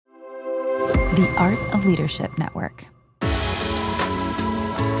The Art of Leadership Network.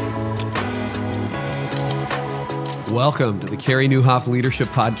 Welcome to the Carey Nieuwhof Leadership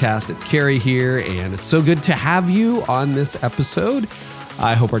Podcast. It's Carey here, and it's so good to have you on this episode.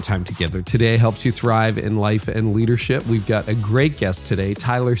 I hope our time together today helps you thrive in life and leadership. We've got a great guest today,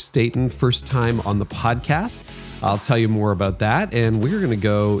 Tyler Staton, first time on the podcast. I'll tell you more about that, and we're going to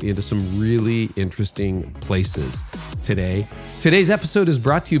go into some really interesting places today. Today's episode is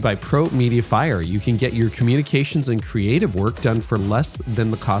brought to you by Pro Media Fire. You can get your communications and creative work done for less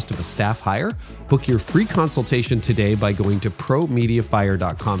than the cost of a staff hire. Book your free consultation today by going to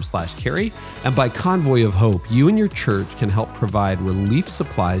promediafire.com/Carey. And by Convoy of Hope, you and your church can help provide relief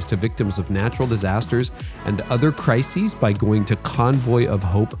supplies to victims of natural disasters and other crises by going to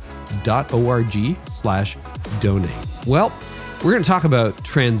convoyofhope.org/donate. Well, we're going to talk about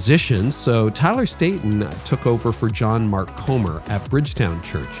transitions. So Tyler Staton took over for John Mark Comer at Bridgetown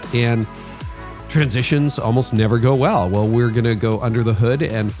Church, and transitions almost never go well. Well, we're going to go under the hood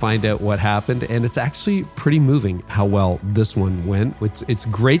and find out what happened, and it's actually pretty moving how well this one went. It's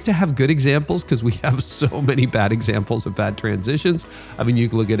great to have good examples because we have so many bad examples of bad transitions. I mean, you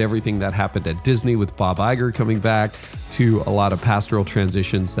can look at everything that happened at Disney with Bob Iger coming back to a lot of pastoral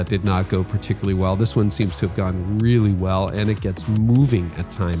transitions that did not go particularly well. This one seems to have gone really well, and it gets moving at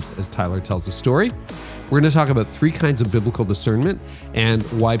times as Tyler tells the story. We're going to talk about 3 kinds of biblical discernment and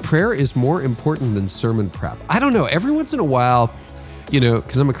why prayer is more important than sermon prep. I don't know, every once in a while,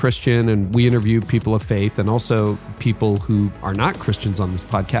 because I'm a Christian and we interview people of faith and also people who are not Christians on this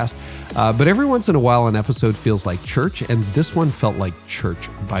podcast, but every once in a while an episode feels like church, and this one felt like church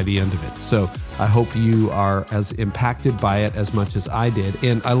by the end of it. So I hope you are as impacted by it as much as I did.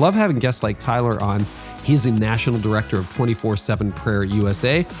 And I love having guests like Tyler on. He's the National Director of 24/7 Prayer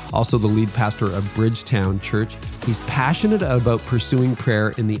USA, also the lead pastor of Bridgetown Church. He's passionate about pursuing prayer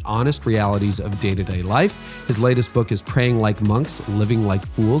in the honest realities of day-to-day life. His latest book is Praying Like Monks, Living Like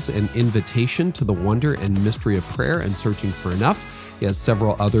Fools, an invitation to the wonder and mystery of prayer and searching for enough. He has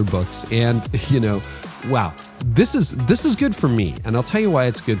several other books, and wow, this is good for me, and I'll tell you why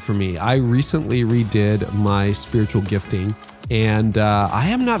it's good for me. I recently redid my spiritual gifting, and I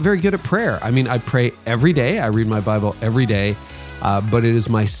am not very good at prayer. I mean, I pray every day. I read my Bible every day, but it is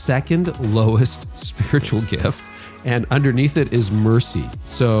my second lowest spiritual gift, and underneath it is mercy.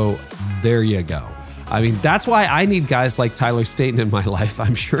 So there you go. I mean, that's why I need guys like Tyler Staton in my life.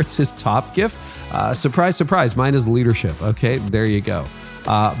 I'm sure it's his top gift. Surprise, surprise, mine is leadership. Okay, there you go.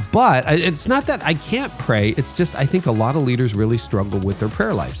 But it's not that I can't pray. It's just I think a lot of leaders really struggle with their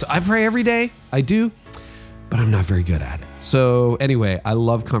prayer life. So I pray every day. I do, but I'm not very good at it. So anyway, I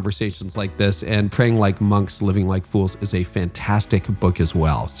love conversations like this, and Praying Like Monks, Living Like Fools is a fantastic book as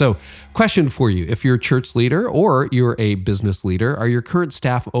well. So question for you, if you're a church leader or you're a business leader, are your current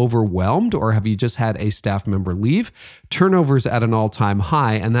staff overwhelmed, or have you just had a staff member leave? Turnover's at an all-time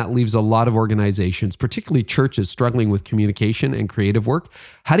high, and that leaves a lot of organizations, particularly churches, struggling with communication and creative work.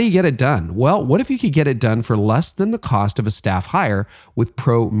 How do you get it done? Well, what if you could get it done for less than the cost of a staff hire with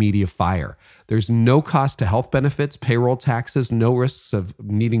Pro Media Fire? There's no cost to health benefits, payroll taxes, no risks of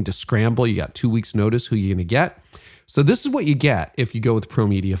needing to scramble. You got 2 weeks notice who you're going to get. So this is what you get if you go with Pro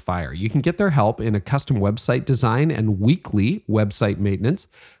Media Fire. You can get their help in a custom website design and weekly website maintenance,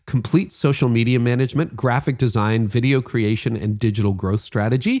 complete social media management, graphic design, video creation, and digital growth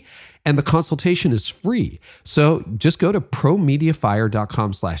strategy. And the consultation is free. So just go to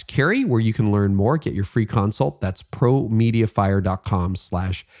promediafire.com/Carey, where you can learn more, get your free consult. That's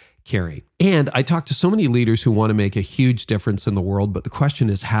promediafire.com/Carey. And I talk to so many leaders who want to make a huge difference in the world, but the question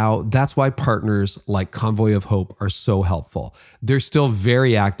is how. That's why partners like Convoy of Hope are so helpful. They're still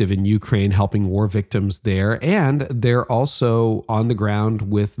very active in Ukraine, helping war victims there, and they're also on the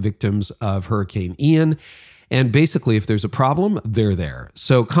ground with victims of Hurricane Ian. And basically, if there's a problem, they're there.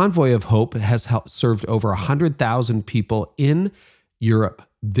 So Convoy of Hope has served over 100,000 people in Europe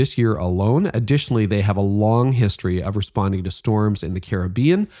this year alone. Additionally, they have a long history of responding to storms in the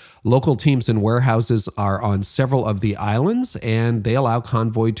Caribbean. Local teams and warehouses are on several of the islands, and they allow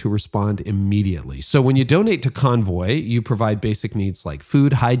Convoy to respond immediately. So when you donate to Convoy, you provide basic needs like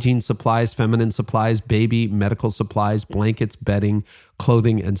food, hygiene supplies, feminine supplies, baby, medical supplies, blankets, bedding,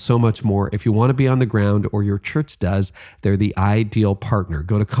 clothing, and so much more. If you want to be on the ground, or your church does, they're the ideal partner.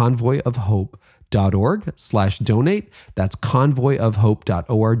 Go to convoyofhope.org/donate. That's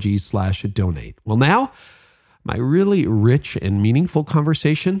convoyofhope.org/donate. Well, now, my really rich and meaningful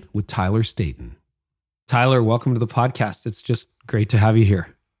conversation with Tyler Staton. Tyler, welcome to the podcast. It's just great to have you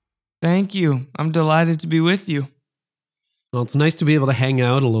here. Thank you. I'm delighted to be with you. Well, it's nice to be able to hang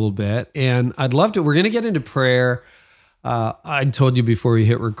out a little bit, and I'd love to. We're going to get into prayer. I told you before we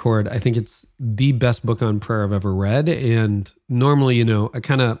hit record, I think it's the best book on prayer I've ever read. And normally, I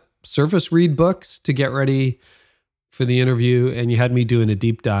kind of surface read books to get ready for the interview. And you had me doing a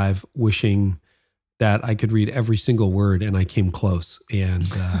deep dive, wishing that I could read every single word, and I came close. And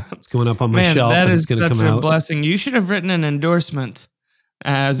it's going up on my shelf. That and is it's going to such come a out. blessing. You should have written an endorsement.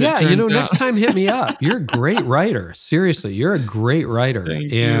 As it Yeah, turns out. next time hit me up. You're a great writer. Seriously, you're a great writer.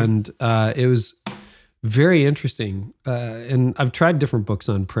 Thank and it was very interesting. And I've tried different books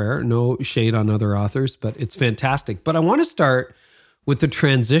on prayer. No shade on other authors, but it's fantastic. But I want to start with the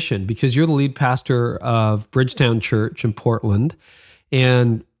transition because you're the lead pastor of Bridgetown Church in Portland.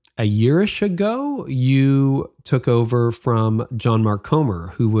 And a yearish ago, you took over from John Mark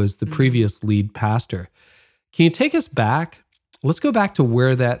Comer, who was the previous lead pastor. Can you take us back? Let's go back to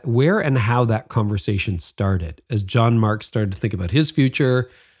where and how that conversation started. As John Mark started to think about his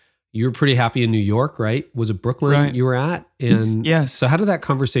future, you were pretty happy in New York, right? Was it Brooklyn you were at? And yes. So how did that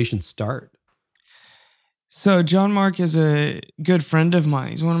conversation start? So John Mark is a good friend of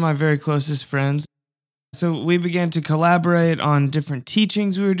mine. He's one of my very closest friends. So we began to collaborate on different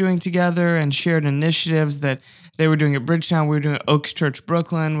teachings we were doing together and shared initiatives that they were doing at Bridgetown. We were doing at Oaks Church,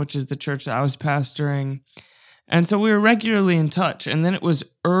 Brooklyn, which is the church that I was pastoring. And so we were regularly in touch. And then it was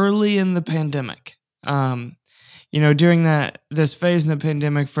early in the pandemic. During this phase in the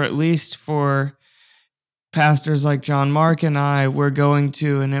pandemic, for pastors like John Mark and I, we're going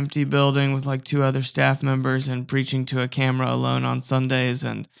to an empty building with like 2 other staff members and preaching to a camera alone on Sundays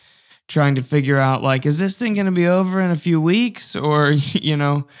and trying to figure out, like, is this thing going to be over in a few weeks? Or,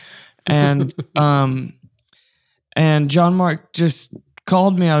 and John Mark just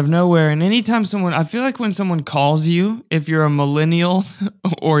called me out of nowhere. And anytime I feel like when someone calls you, if you're a millennial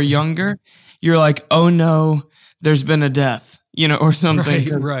or younger, you're like, oh no, there's been a death, or something.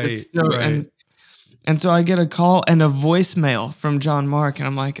 Right. And so I get a call and a voicemail from John Mark, and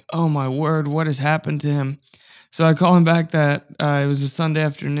I'm like, oh my word, what has happened to him? So I call him back it was a Sunday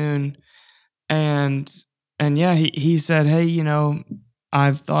afternoon, and yeah, he said, hey,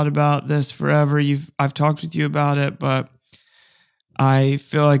 I've thought about this forever. I've talked with you about it, but I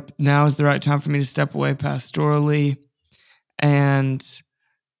feel like now is the right time for me to step away pastorally. And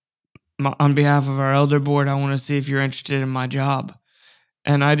on behalf of our elder board, I want to see if you're interested in my job.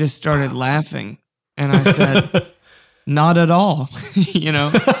 And I just started laughing. And I said, not at all.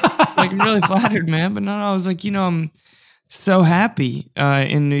 Like, I'm really flattered, man. But no, I was like, I'm so happy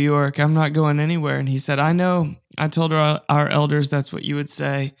in New York. I'm not going anywhere. And he said, I know. I told our elders that's what you would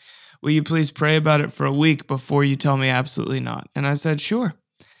say. Will you please pray about it for a week before you tell me absolutely not? And I said, sure.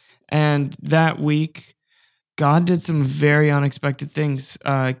 And that week, God did some very unexpected things,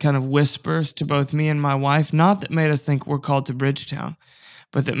 kind of whispers to both me and my wife, not that made us think we're called to Bridgetown,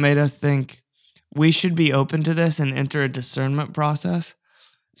 but that made us think we should be open to this and enter a discernment process.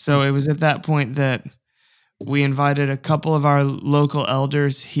 So it was at that point that we invited a couple of our local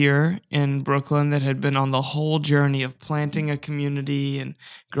elders here in Brooklyn that had been on the whole journey of planting a community and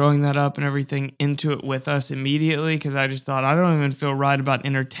growing that up and everything into it with us immediately, because I just thought, I don't even feel right about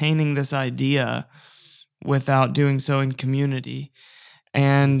entertaining this idea without doing so in community.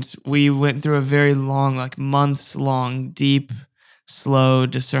 And we went through a very long, like months-long, deep, slow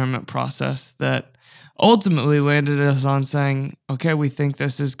discernment process that ultimately landed us on saying, okay, we think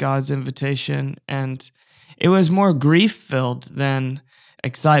this is God's invitation. And it was more grief-filled than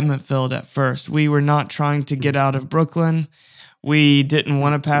excitement-filled at first. We were not trying to get out of Brooklyn. We didn't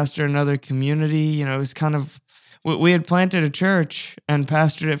want to pastor another community. It was kind of, we had planted a church and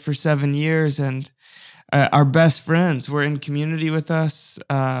pastored it for 7 years, and our best friends were in community with us.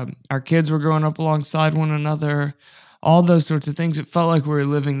 Our kids were growing up alongside one another, all those sorts of things. It felt like we were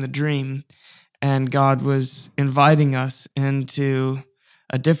living the dream, and God was inviting us into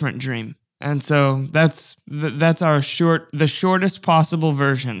a different dream. And so that's the shortest possible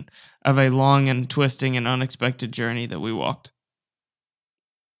version of a long and twisting and unexpected journey that we walked.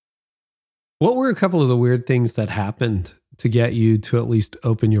 What were a couple of the weird things that happened to get you to at least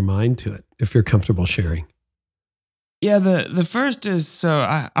open your mind to it, if you're comfortable sharing? Yeah, the first is,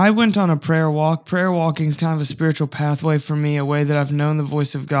 so I went on a prayer walk. Prayer walking is kind of a spiritual pathway for me, a way that I've known the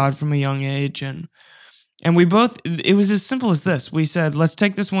voice of God from a young age. And we both, it was as simple as this. We said, let's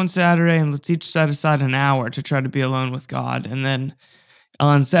take this one Saturday and let's each set aside an hour to try to be alone with God. And then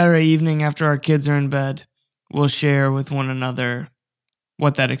on Saturday evening, after our kids are in bed, we'll share with one another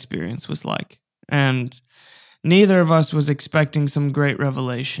what that experience was like. And neither of us was expecting some great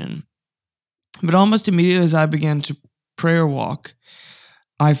revelation. But almost immediately as I began to prayer walk,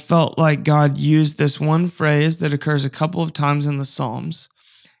 I felt like God used this one phrase that occurs a couple of times in the Psalms.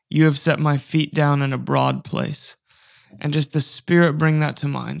 You have set my feet down in a broad place. and just the Spirit bring that to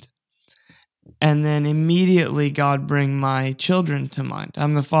mind. And then immediately God bring my children to mind.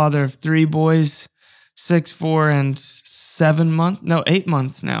 I'm the father of 3 boys, 6, 4, and 8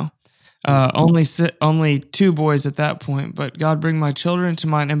 months now. Only 2 boys at that point, but God bring my children to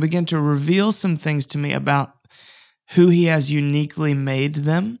mind and begin to reveal some things to me about who He has uniquely made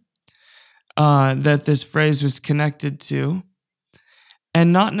them, that this phrase was connected to.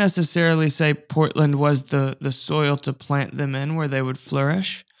 And not necessarily say Portland was the soil to plant them in where they would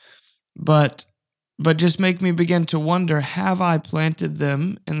flourish, but just make me begin to wonder, have I planted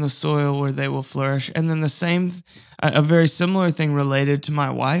them in the soil where they will flourish? And then a very similar thing related to my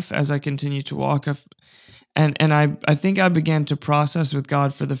wife as I continue to walk. And I think I began to process with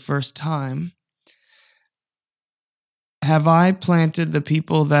God for the first time. Have I planted the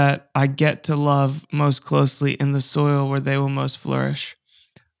people that I get to love most closely in the soil where they will most flourish?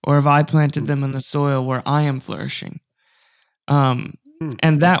 Or have I planted them in the soil where I am flourishing?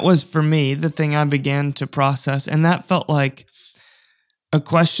 And that was, for me, the thing I began to process. And that felt like a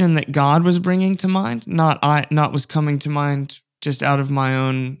question that God was bringing to mind, not was coming to mind just out of my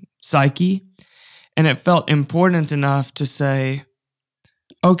own psyche. And it felt important enough to say,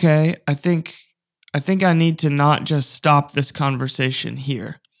 okay, I think I need to not just stop this conversation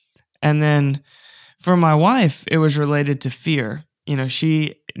here. And then for my wife, it was related to fear.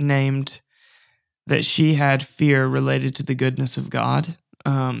 She named that she had fear related to the goodness of God,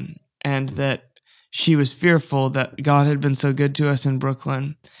 and that she was fearful that God had been so good to us in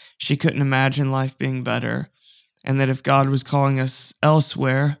Brooklyn, she couldn't imagine life being better, and that if God was calling us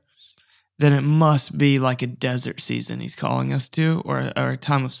elsewhere, then it must be like a desert season He's calling us to, or a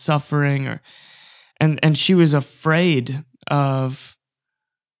time of suffering, and she was afraid of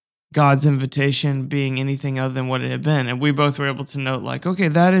God's invitation being anything other than what it had been. And we both were able to note, like, okay,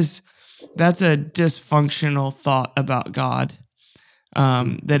 that's a dysfunctional thought about God,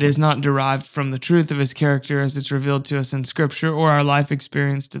 that is not derived from the truth of His character as it's revealed to us in Scripture or our life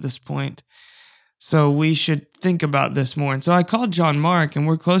experience to this point. So we should think about this more. And so I called John Mark, and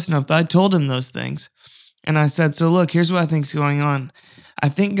we're close enough that I told him those things. And I said, so look, here's what I think's going on. I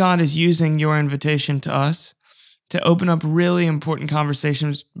think God is using your invitation to us to open up really important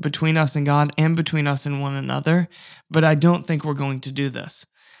conversations between us and God and between us and one another, but I don't think we're going to do this.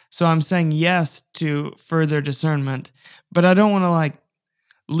 So I'm saying yes to further discernment, but I don't want to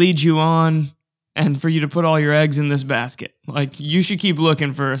lead you on and for you to put all your eggs in this basket. You should keep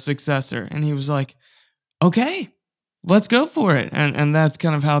looking for a successor. And he was like, okay, let's go for it. And that's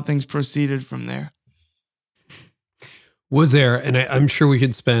kind of how things proceeded from there. Was there, and I'm sure we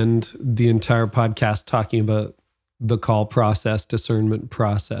could spend the entire podcast talking about the call process, discernment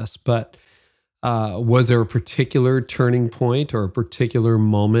process, but was there a particular turning point or a particular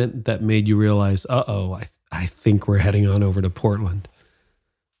moment that made you realize, I think we're heading on over to Portland?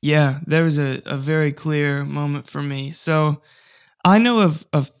 Yeah, there was a very clear moment for me. So I know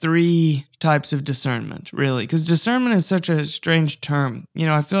of 3 types of discernment, really, because discernment is such a strange term.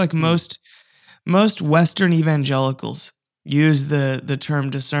 I feel like most Western evangelicals use the term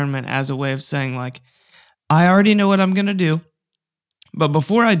discernment as a way of saying, I already know what I'm going to do, but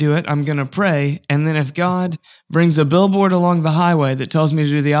before I do it, I'm going to pray, and then if God brings a billboard along the highway that tells me to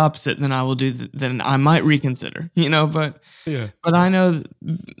do the opposite, then I will then I might reconsider, but I know,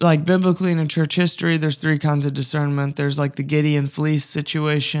 biblically and in church history, there's 3 kinds of discernment. There's the Gideon fleece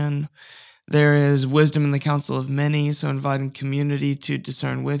situation. There is wisdom in the counsel of many, so inviting community to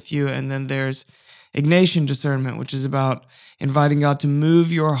discern with you, and then there's Ignatian discernment, which is about inviting God to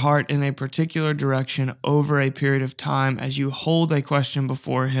move your heart in a particular direction over a period of time as you hold a question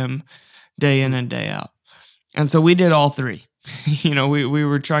before Him day in and day out. And so we did all 3. We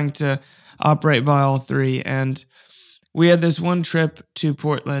were trying to operate by all 3. And we had this one trip to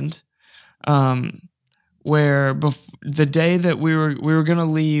Portland, where the day that we were going to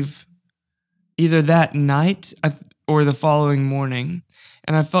leave, either that night or the following morning.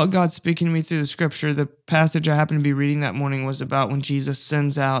 And I felt God speaking to me through the Scripture. The passage I happened to be reading that morning was about when Jesus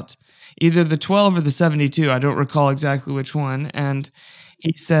sends out either the 12 or the 72. I don't recall exactly which one. And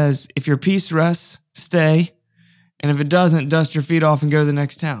He says, if your peace rests, stay. And if it doesn't, dust your feet off and go to the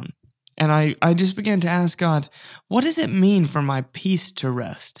next town. And I just began to ask God, what does it mean for my peace to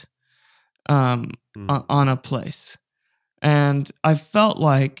rest on a place? And I felt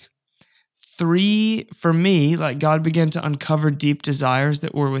like 3, for me, God began to uncover deep desires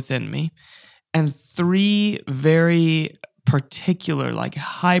that were within me, and 3 very particular,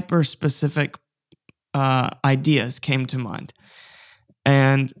 hyper-specific ideas came to mind.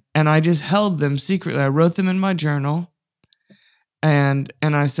 And I just held them secretly. I wrote them in my journal, and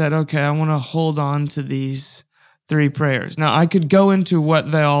I said, okay, I want to hold on to these 3 prayers. Now, I could go into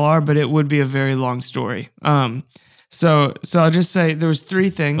what they all are, but it would be a very long story. So I'll just say there was 3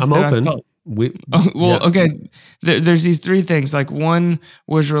 things I'm that open. I felt. Okay. There's these 3 things. Like, one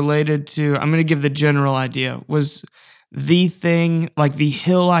was related to, I'm going to give the general idea, was the thing, like the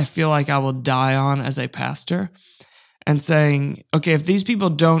hill I feel like I will die on as a pastor, and saying, okay, if these people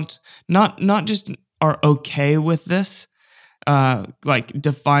don't, not just are okay with this, like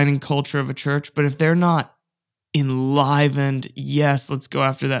defining culture of a church, but if they're not enlivened, yes, let's go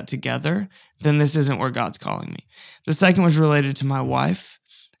after that together, then this isn't where God's calling me. The second was related to my wife.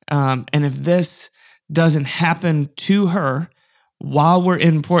 And if this doesn't happen to her while we're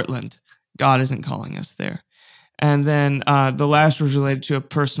in Portland, God isn't calling us there. And then the last was related to a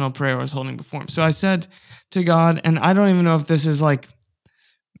personal prayer I was holding before him. So I said to God, and I don't even know if this is like,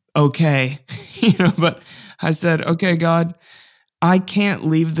 okay, but I said, okay, God, I can't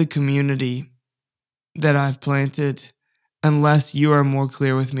leave the community that I've planted unless you are more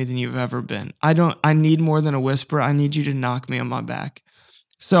clear with me than you've ever been. I need more than a whisper. I need you to knock me on my back.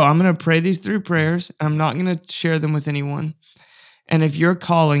 So I'm going to pray these 3 prayers. I'm not going to share them with anyone. And if you're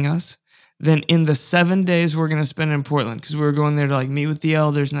calling us, then in the 7 days we're going to spend in Portland, because we were going there to like meet with the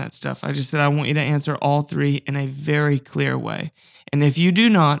elders and that stuff, I just said, I want you to answer all 3 in a very clear way. And if you do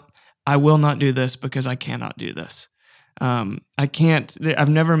not, I will not do this, because I cannot do this. I can't, I've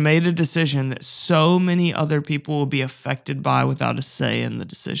never made a decision that so many other people will be affected by without a say in the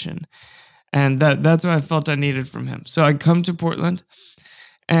decision. And that's what I felt I needed from him. So I come to Portland,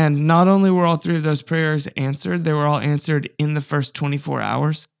 and not only were all 3 of those prayers answered, they were all answered in the first 24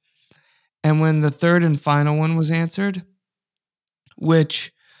 hours. And when the third and final one was answered,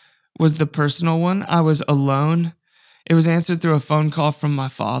 which was the personal one, I was alone. It was answered through a phone call from my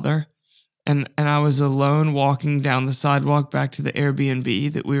father. And I was alone walking down the sidewalk back to the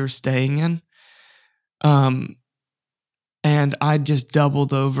Airbnb that we were staying in. And I just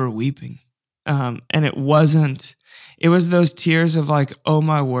doubled over weeping. And it was those tears of like, oh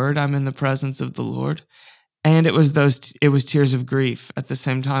my word, I'm in the presence of the Lord. And it was tears of grief at the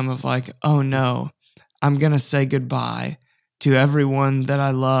same time of like, oh no, I'm going to say goodbye to everyone that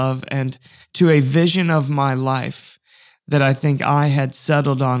I love and to a vision of my life that I think I had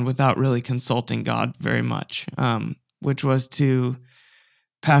settled on without really consulting God very much, which was to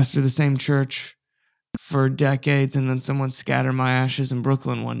pastor the same church for decades and then someone scatter my ashes in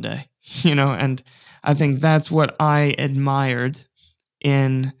Brooklyn one day, and I think that's what I admired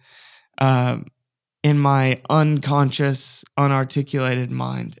in my unconscious, unarticulated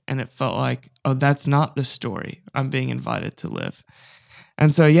mind. And it felt like, oh, that's not the story I'm being invited to live.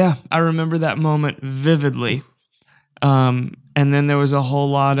 And so, yeah, I remember that moment vividly. And then there was a whole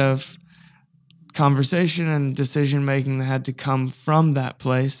lot of conversation and decision-making that had to come from that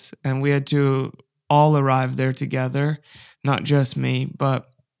place. And we had to all arrive there together, not just me, but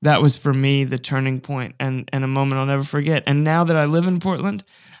that was for me the turning point and a moment I'll never forget. And now that I live in Portland,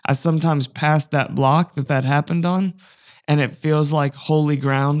 I sometimes pass that block that happened on, and it feels like holy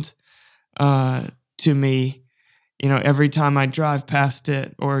ground to me. Every time I drive past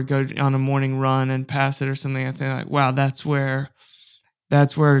it or go on a morning run and pass it or something, I think like, wow, that's where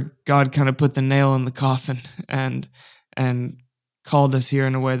God kind of put the nail in the coffin and called us here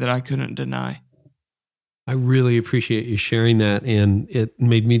in a way that I couldn't deny. I really appreciate you sharing that, and it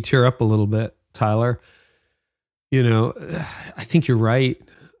made me tear up a little bit, Tyler. I think you're right.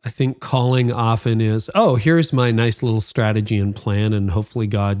 I think calling often is, oh, here's my nice little strategy and plan, and hopefully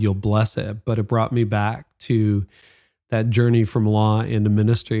God, you'll bless it. But it brought me back to that journey from law into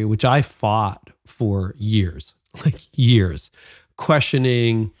ministry, which I fought for years,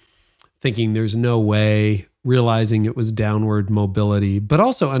 questioning, thinking there's no way, realizing it was downward mobility, but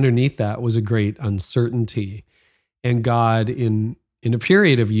also underneath that was a great uncertainty. And God, in a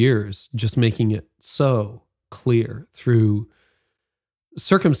period of years, just making it so clear through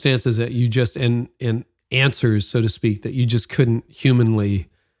circumstances that you just, and answers, so to speak, that you just couldn't humanly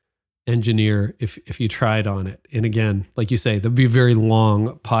engineer if you tried on it. And again, like you say, there'll be a very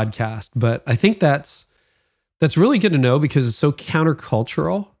long podcast, but I think that's really good to know, because it's so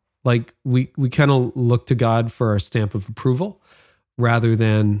countercultural. Like we kind of look to God for our stamp of approval rather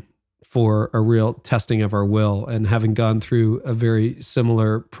than for a real testing of our will. And having gone through a very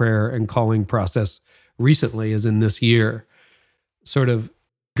similar prayer and calling process recently, as in this year, sort of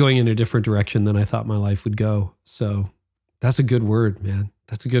going in a different direction than I thought my life would go. So that's a good word, man.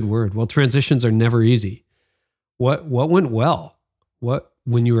 That's a good word. Well, transitions are never easy. What went well?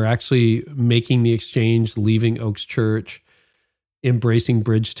 When you were actually making the exchange, leaving Oaks Church, embracing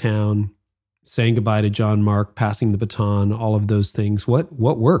Bridgetown, saying goodbye to John Mark, passing the baton, all of those things. What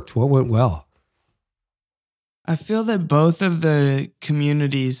worked? What went well? I feel that both of the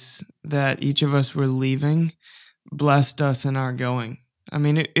communities that each of us were leaving blessed us in our going. I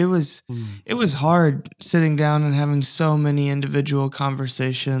mean, it was hard sitting down and having so many individual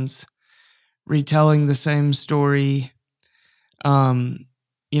conversations, retelling the same story. Um,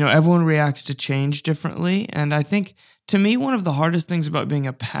 Everyone reacts to change differently, and I think to me one of the hardest things about being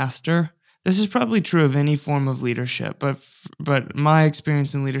a pastor. This is probably true of any form of leadership, but my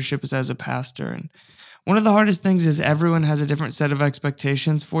experience in leadership is as a pastor, and one of the hardest things is everyone has a different set of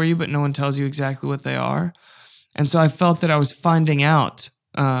expectations for you, but no one tells you exactly what they are. And so I felt that I was finding out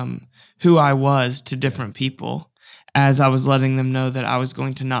who I was to different people as I was letting them know that I was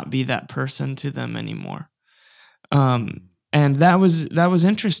going to not be that person to them anymore. And that was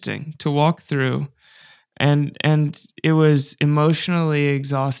interesting to walk through, and it was emotionally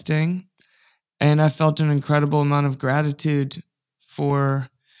exhausting, and I felt an incredible amount of gratitude for.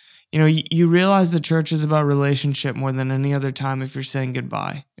 You realize the church is about relationship more than any other time if you're saying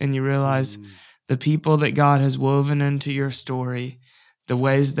goodbye. And you realize the people that God has woven into your story, the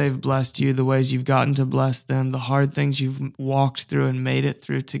ways they've blessed you, the ways you've gotten to bless them, the hard things you've walked through and made it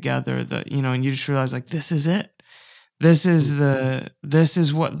through together, and you just realize like, this is it. This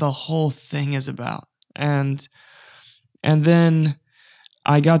is what the whole thing is about. And then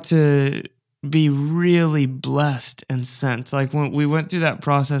I got to be really blessed and sent. Like when we went through that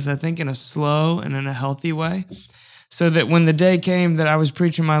process, I think in a slow and in a healthy way, so that when the day came that I was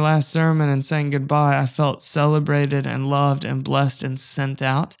preaching my last sermon and saying goodbye, I felt celebrated and loved and blessed and sent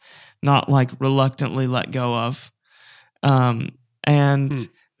out, not like reluctantly let go of. And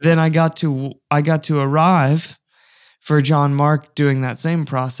then I got to arrive for John Mark doing that same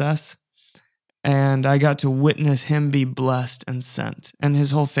process. And I got to witness him be blessed and sent, and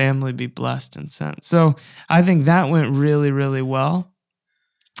his whole family be blessed and sent. So I think that went really, really well.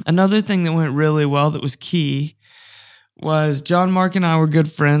 Another thing that went really well that was key was John Mark and I were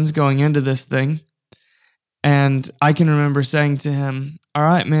good friends going into this thing. And I can remember saying to him, all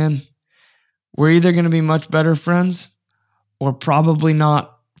right, man, we're either going to be much better friends or probably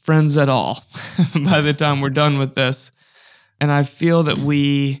not friends at all by the time we're done with this. And I feel that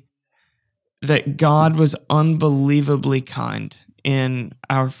that God was unbelievably kind in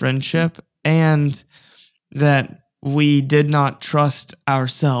our friendship, and that we did not trust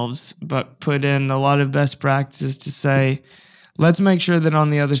ourselves, but put in a lot of best practices to say, let's make sure that on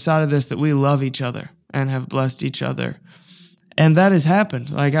the other side of this, that we love each other and have blessed each other. And that has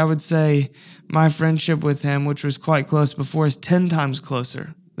happened. Like I would say my friendship with him, which was quite close before, is 10 times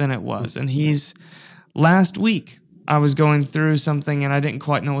closer than it was. And last week, I was going through something and I didn't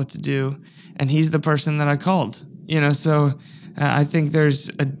quite know what to do. And he's the person that I called, so I think there's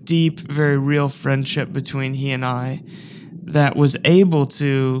a deep, very real friendship between he and I that was able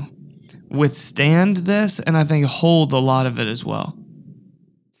to withstand this, and I think hold a lot of it as well.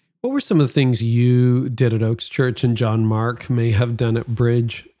 What were some of the things you did at Oaks Church and John Mark may have done at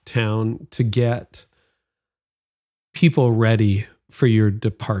Bridgetown to get people ready for your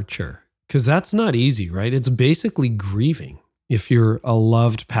departure? Because that's not easy, right? It's basically grieving. If you're a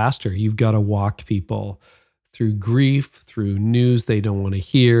loved pastor, you've got to walk people through grief, through news they don't want to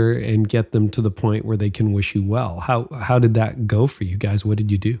hear, and get them to the point where they can wish you well. How did that go for you guys? What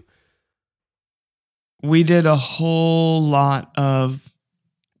did you do? We did a whole lot of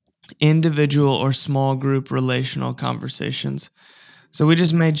individual or small group relational conversations. So we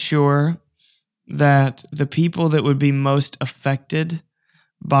just made sure that the people that would be most affected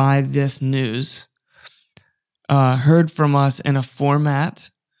by this news heard from us in a format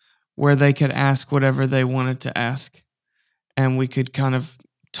where they could ask whatever they wanted to ask, and we could kind of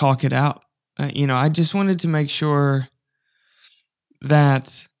talk it out. I just wanted to make sure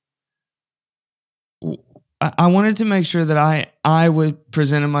that I wanted to make sure that I would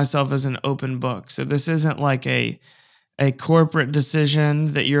present myself as an open book. So this isn't like a corporate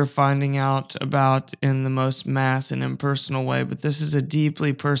decision that you're finding out about in the most mass and impersonal way, but this is a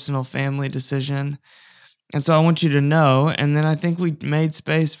deeply personal family decision. And so I want you to know, and then I think we made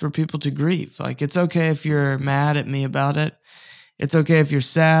space for people to grieve. Like, it's okay if you're mad at me about it. It's okay if you're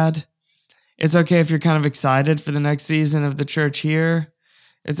sad. It's okay if you're kind of excited for the next season of the church here.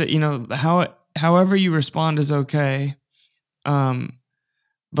 It's however you respond is okay. But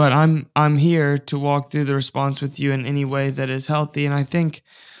I'm here to walk through the response with you in any way that is healthy. And I think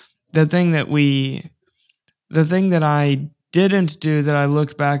the thing that I didn't do that I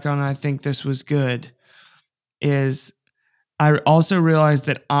look back on, and I think this was good, is I also realized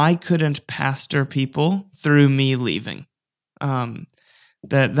that I couldn't pastor people through me leaving. That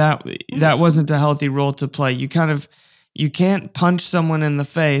wasn't a healthy role to play. You can't punch someone in the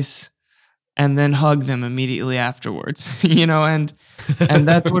face and then hug them immediately afterwards, and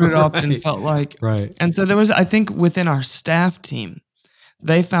that's what it often Right. felt like. Right. And so there was, I think, within our staff team,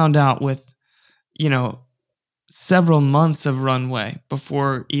 they found out with, you know, several months of runway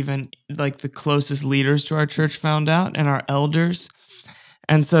before even like the closest leaders to our church found out and our elders.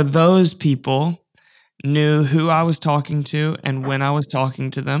 And so those people knew who I was talking to and when I was talking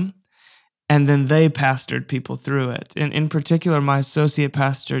to them. And then they pastored people through it. And in particular, my associate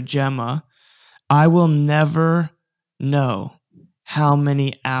pastor, Gemma, I will never know how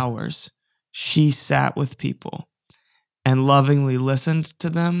many hours she sat with people and lovingly listened to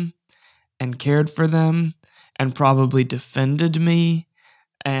them and cared for them and probably defended me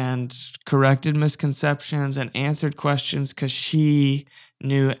and corrected misconceptions and answered questions because she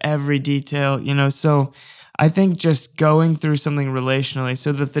knew every detail. So I think just going through something relationally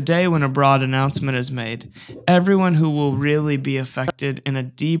so that the day when a broad announcement is made, everyone who will really be affected in a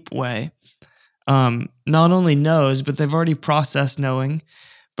deep way not only knows, but they've already processed knowing,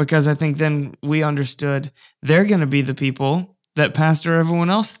 because I think then we understood they're going to be the people that pastor everyone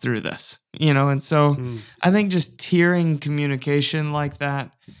else through this, and so I think just tiering communication like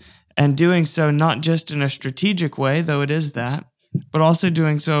that and doing so not just in a strategic way, though it is that, but also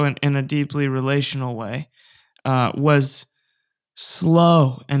doing so in a deeply relational way was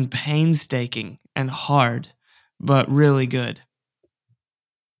slow and painstaking and hard, but really good.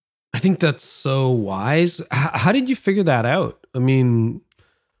 I think that's so wise. How did you figure that out? I mean,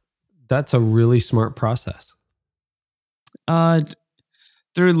 that's a really smart process.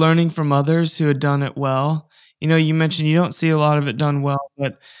 Through learning from others who had done it well. You mentioned you don't see a lot of it done well,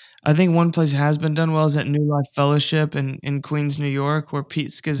 but I think one place it has been done well is at New Life Fellowship in Queens, New York, where Pete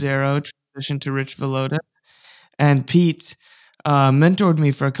Scazzaro transitioned to Rich Villoda. And Pete mentored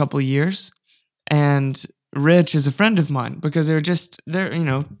me for a couple years, and Rich is a friend of mine because they're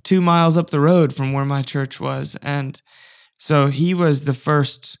 2 miles up the road from where my church was. And so he was the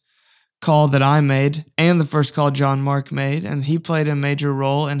first call that I made and the first call John Mark made, and he played a major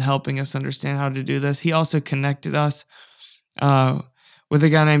role in helping us understand how to do this. He also connected us with a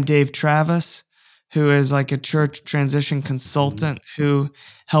guy named Dave Travis, who is like a church transition consultant who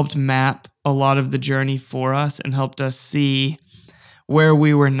helped map a lot of the journey for us and helped us see where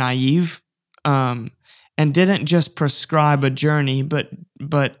we were naive, and didn't just prescribe a journey,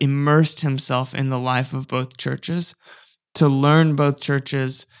 but immersed himself in the life of both churches to learn both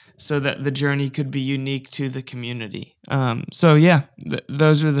churches so that the journey could be unique to the community. Those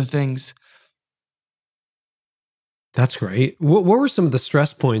are the things. That's great. What were some of the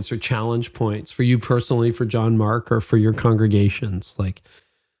stress points or challenge points for you personally, for John Mark, or for your congregations? Like,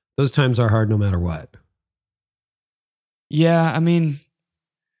 those times are hard no matter what. Yeah, I mean,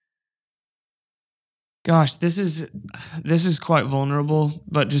 gosh, this is quite vulnerable,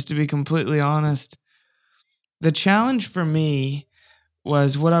 but just to be completely honest, the challenge for me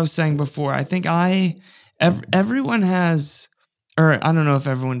was what I was saying before. I think everyone has, or I don't know if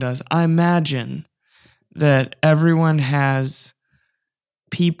everyone does. I imagine that everyone has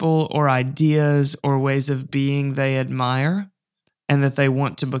people or ideas or ways of being they admire and that they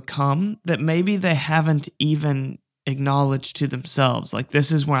want to become that maybe they haven't even acknowledged to themselves. Like,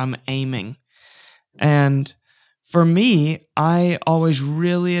 this is where I'm aiming. And for me, I always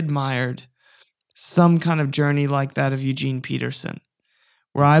really admired some kind of journey like that of Eugene Peterson,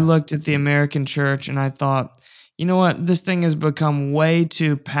 where I looked at the American church and I thought, you know what, this thing has become way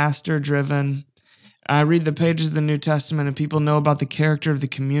too pastor driven. I read the pages of the New Testament and people know about the character of the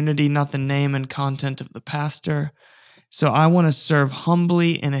community, not the name and content of the pastor. So I want to serve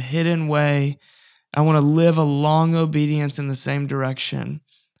humbly in a hidden way. I want to live a long obedience in the same direction.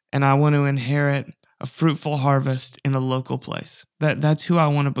 And I want to inherit a fruitful harvest in a local place. That's who I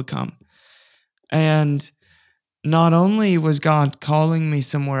want to become. And not only was God calling me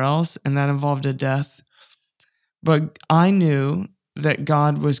somewhere else, and that involved a death, but I knew that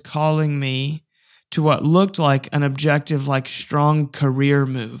God was calling me to what looked like an objective, like strong career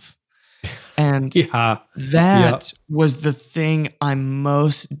move. And that was the thing I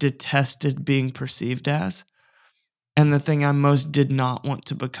most detested being perceived as, and the thing I most did not want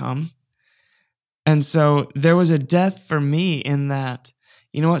to become. And so there was a death for me in that,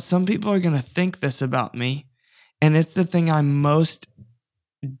 you know what, some people are going to think this about me, and it's the thing I most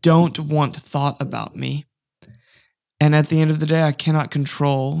don't want thought about me. And at the end of the day, I cannot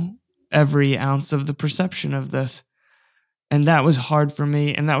control every ounce of the perception of this. And that was hard for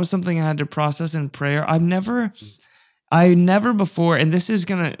me. And that was something I had to process in prayer. I never before, and this is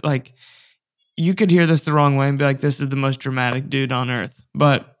going to, like, you could hear this the wrong way and be like, this is the most dramatic dude on earth.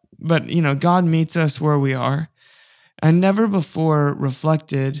 But God meets us where we are. I never before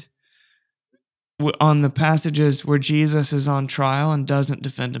reflected on the passages where Jesus is on trial and doesn't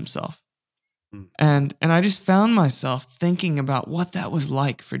defend himself. Mm. And I just found myself thinking about what that was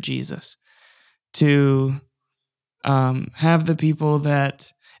like for Jesus to have the people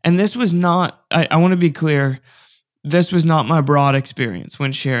that, and this was not, I want to be clear, this was not my broad experience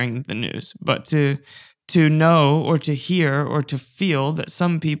when sharing the news, but to know or to hear or to feel that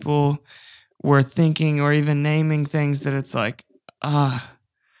some people were thinking or even naming things that it's like, and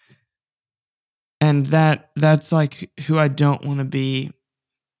that's like who I don't want to be.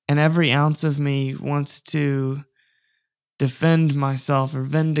 And every ounce of me wants to defend myself or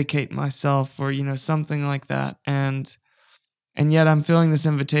vindicate myself or, something like that. And yet I'm feeling this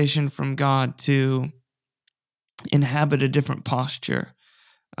invitation from God to inhabit a different posture,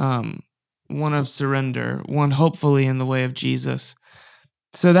 one of surrender, one hopefully in the way of Jesus.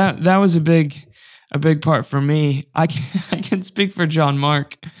 So that was a big part for me. I can speak for John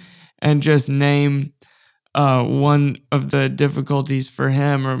Mark and just name one of the difficulties for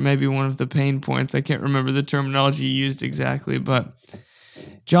him, or maybe one of the pain points. I can't remember the terminology used exactly, but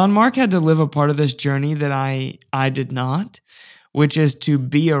John Mark had to live a part of this journey that I did not, which is to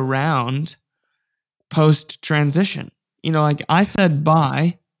be around post-transition. Like I said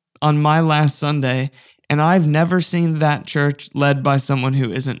bye on my last Sunday, and I've never seen that church led by someone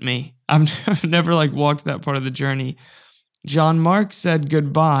who isn't me. I've never walked that part of the journey. John Mark said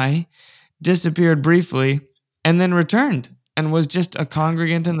goodbye, disappeared briefly, and then returned and was just a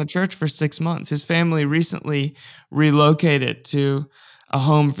congregant in the church for 6 months. His family recently relocated to a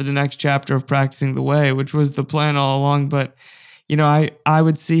home for the next chapter of Practicing the Way, which was the plan all along. But, I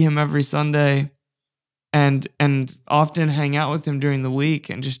would see him every Sunday and often hang out with him during the week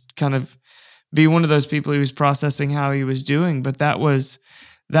and just kind of be one of those people who was processing how he was doing. But that was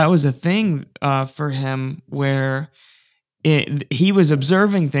a thing for him where he was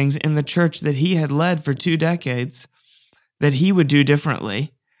observing things in the church that he had led for 2 decades that he would do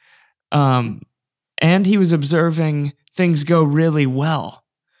differently. And he was observing things go really well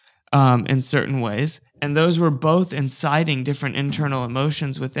in certain ways. And those were both inciting different internal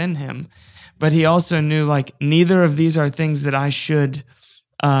emotions within him. But he also knew neither of these are things that I should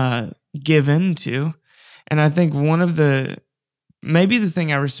give into. And I think maybe the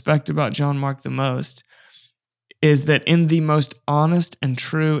thing I respect about John Mark the most is that in the most honest and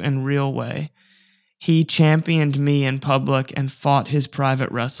true and real way, he championed me in public and fought his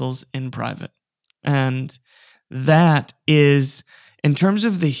private wrestles in private. And that is, in terms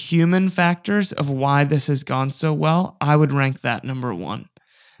of the human factors of why this has gone so well, I would rank that number one.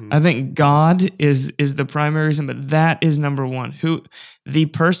 I think God is the primary reason, but that is number one. The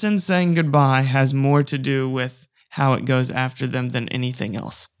person saying goodbye has more to do with how it goes after them than anything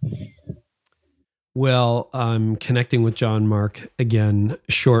else. Well, I'm connecting with John Mark again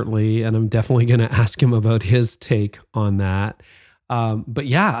shortly, and I'm definitely going to ask him about his take on that. But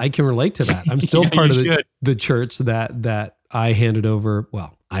yeah, I can relate to that. I'm still part of the church that I handed over.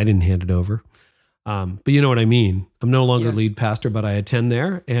 Well, I didn't hand it over. But you know what I mean? I'm no longer lead pastor, but I attend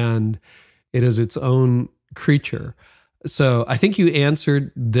there, and it is its own creature. So I think you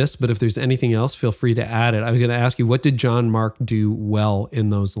answered this, but if there's anything else, feel free to add it. I was going to ask you, what did John Mark do well in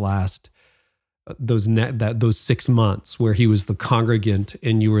those 6 months where he was the congregant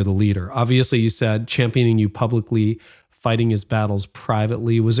and you were the leader? Obviously, you said championing you publicly, fighting his battles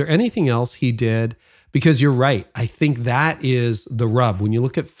privately. Was there anything else he did? Because you're right. I think that is the rub. When you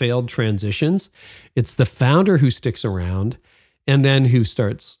look at failed transitions, it's the founder who sticks around and then who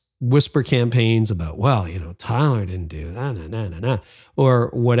starts whisper campaigns about, well, Tyler didn't do that, or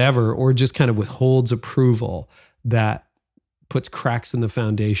whatever, or just kind of withholds approval that puts cracks in the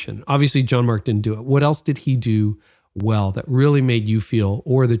foundation. Obviously, John Mark didn't do it. What else did he do well that really made you feel,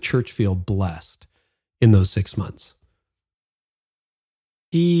 or the church feel, blessed in those 6 months?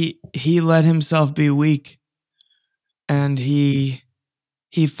 He let himself be weak, and he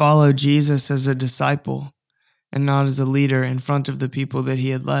followed Jesus as a disciple and not as a leader in front of the people that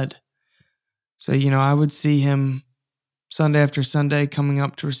he had led. So, I would see him Sunday after Sunday coming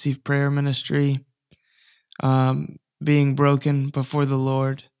up to receive prayer ministry, being broken before the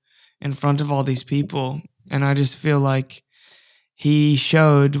Lord in front of all these people. And I just feel like he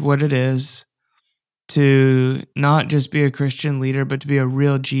showed what it is to not just be a Christian leader, but to be a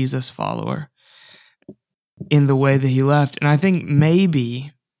real Jesus follower in the way that he left. And I think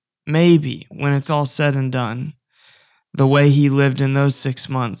maybe when it's all said and done, the way he lived in those 6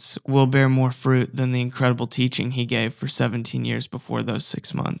 months will bear more fruit than the incredible teaching he gave for 17 years before those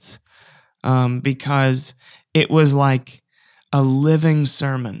 6 months. Because it was like a living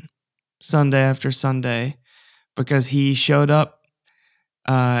sermon Sunday after Sunday, because he showed up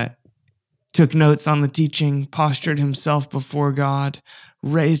took notes on the teaching, postured himself before God,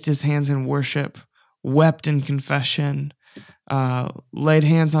 raised his hands in worship, wept in confession, laid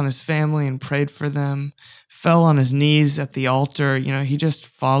hands on his family and prayed for them, fell on his knees at the altar. He just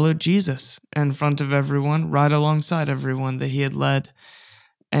followed Jesus in front of everyone, right alongside everyone that he had led.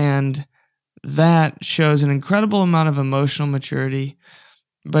 And that shows an incredible amount of emotional maturity,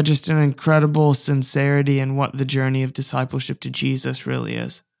 but just an incredible sincerity in what the journey of discipleship to Jesus really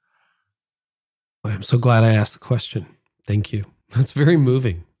is. I'm so glad I asked the question. Thank you. That's very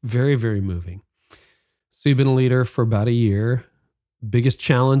moving. Very, very moving. So you've been a leader for about a year. Biggest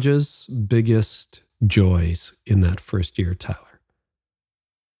challenges, biggest joys in that first year, Tyler?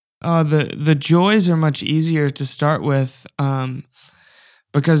 The joys are much easier to start with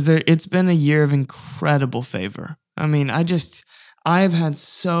because it's been a year of incredible favor. I mean, I've had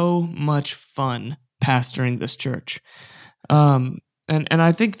so much fun pastoring this church. And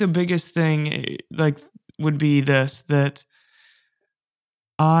I think the biggest thing would be this, that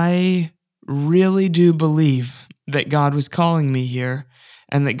I really do believe that God was calling me here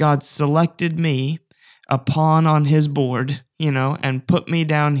and that God selected me a pawn on his board, and put me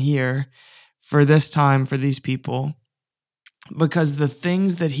down here for this time, for these people, because the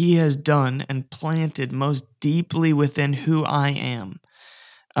things that he has done and planted most deeply within who I am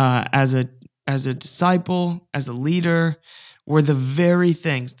as a disciple, as a leader, were the very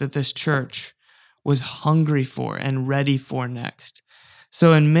things that this church was hungry for and ready for next.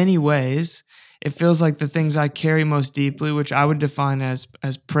 So in many ways, it feels like the things I carry most deeply, which I would define as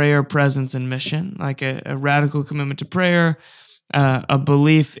prayer, presence, and mission, like a radical commitment to prayer, a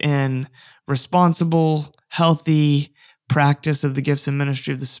belief in responsible, healthy practice of the gifts and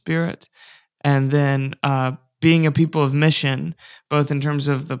ministry of the Spirit, and then being a people of mission, both in terms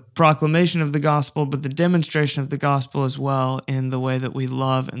of the proclamation of the gospel, but the demonstration of the gospel as well in the way that we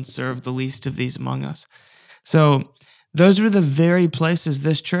love and serve the least of these among us. So those were the very places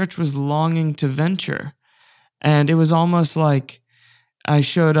this church was longing to venture. And it was almost like I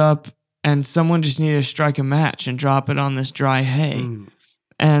showed up and someone just needed to strike a match and drop it on this dry hay.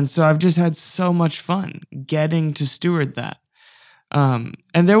 And so I've just had so much fun getting to steward that. And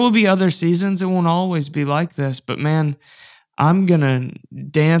there will be other seasons. It won't always be like this, but man, I'm going to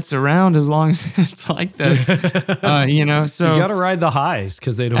dance around as long as it's like this, so you got to ride the highs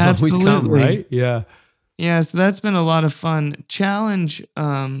because they don't always come, right? Yeah. Yeah. So that's been a lot of fun. Challenge.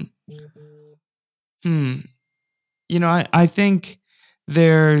 I think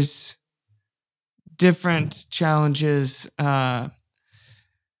there's different challenges,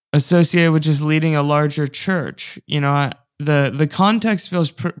 associated with just leading a larger church. The context feels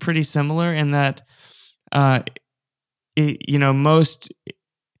pretty similar in that,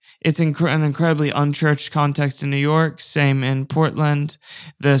 it's an incredibly unchurched context in New York. Same in Portland.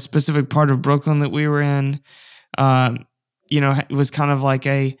 The specific part of Brooklyn that we were in, it was kind of like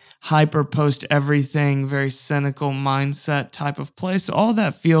a hyper post everything, very cynical mindset type of place. So all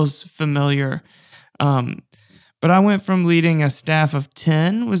that feels familiar. But I went from leading a staff of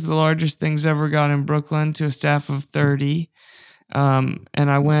 10, was the largest things ever got in Brooklyn, to a staff of 30. And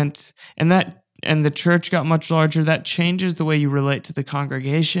I went, and the church got much larger. That changes the way you relate to the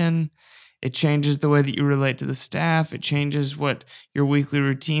congregation. It changes the way that you relate to the staff. It changes what your weekly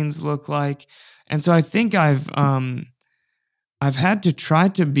routines look like. And so I think I've had to try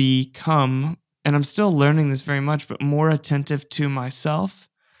to become, and I'm still learning this very much, but more attentive to myself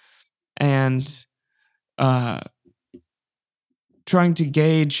and trying to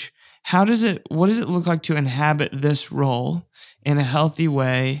gauge what does it look like to inhabit this role in a healthy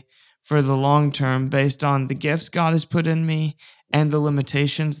way for the long term, based on the gifts God has put in me and the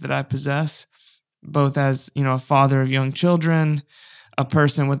limitations that I possess, both as a father of young children, a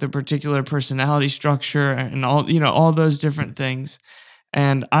person with a particular personality structure, and all those different things.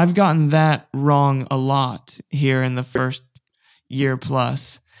 And I've gotten that wrong a lot here in the first year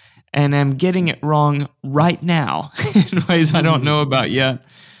plus, and am getting it wrong right now in ways I don't know about yet.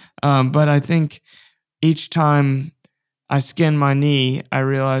 But I think each time I skin my knee, I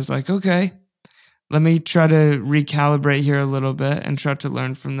realize okay, let me try to recalibrate here a little bit and try to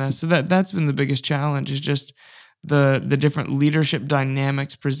learn from this. So that's been the biggest challenge, is just the different leadership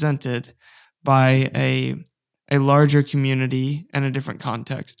dynamics presented by a larger community and a different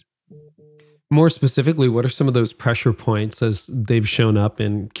context. More specifically, what are some of those pressure points as they've shown up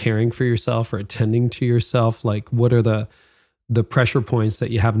in caring for yourself or attending to yourself? Like, what are the pressure points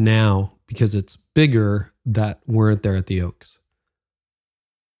that you have now because it's bigger that weren't there at the Oaks?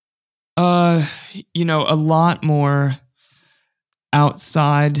 A lot more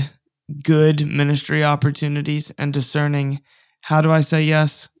outside good ministry opportunities and discerning how do I say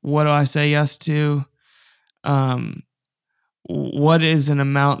yes? What do I say yes to? What is an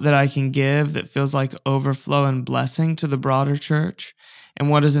amount that I can give that feels like overflow and blessing to the broader church? And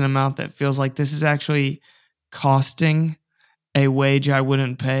what is an amount that feels like this is actually costing a wage I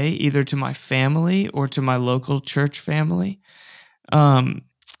wouldn't pay either to my family or to my local church family? And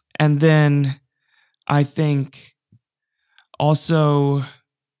then I think also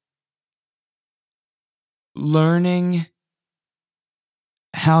learning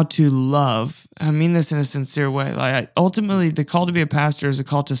how to love. I mean this in a sincere way. Ultimately, the call to be a pastor is a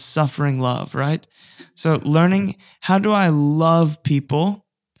call to suffering love, right? So learning, how do I love people,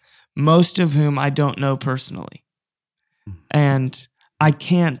 most of whom I don't know personally? And I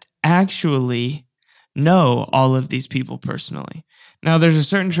can't actually know all of these people personally. Now, there's a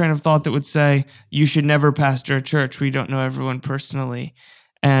certain train of thought that would say you should never pastor a church where you don't know everyone personally.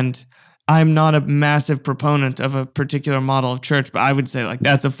 And I'm not a massive proponent of a particular model of church, but I would say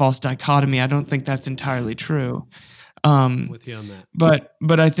that's a false dichotomy. I don't think that's entirely true. With you on that.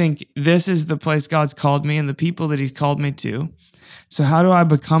 But I think this is the place God's called me and the people that He's called me to. So how do I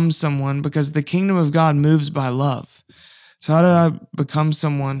become someone? Because the kingdom of God moves by love. So how do I become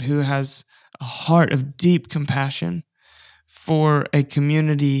someone who has a heart of deep compassion for a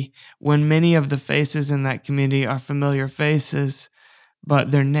community when many of the faces in that community are familiar faces, but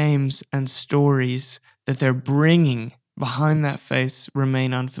their names and stories that they're bringing behind that face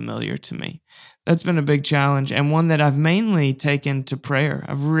remain unfamiliar to me? That's been a big challenge, and one that I've mainly taken to prayer.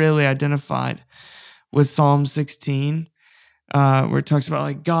 I've really identified with Psalm 16, where it talks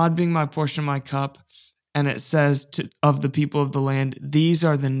about God being my portion, my cup. And it says of the people of the land, these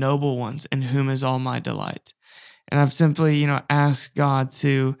are the noble ones in whom is all my delight. And I've simply, asked God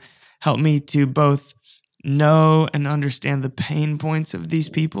to help me to both know and understand the pain points of these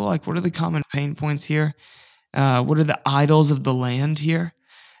people. What are the common pain points here? What are the idols of the land here?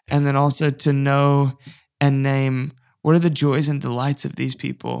 And then also to know and name what are the joys and delights of these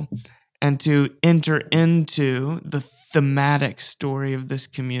people, and to enter into the thematic story of this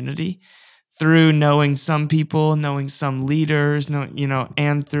community through knowing some people, knowing some leaders,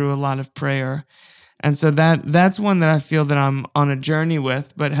 and through a lot of prayer. And so that's one that I feel that I'm on a journey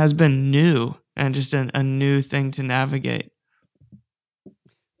with, but has been new and just a new thing to navigate.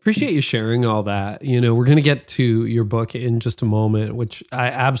 Appreciate you sharing all that. We're going to get to your book in just a moment, which I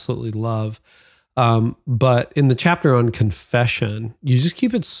absolutely love. But in the chapter on confession, you just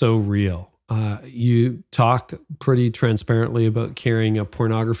keep it so real. You talk pretty transparently about carrying a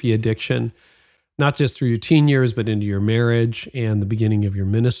pornography addiction, not just through your teen years, but into your marriage and the beginning of your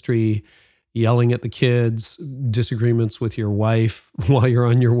ministry, yelling at the kids, disagreements with your wife while you're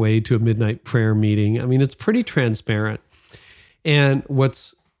on your way to a midnight prayer meeting. I mean, it's pretty transparent. And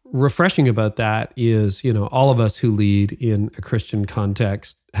what's refreshing about that is, all of us who lead in a Christian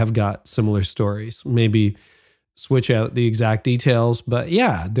context have got similar stories. Maybe switch out the exact details, but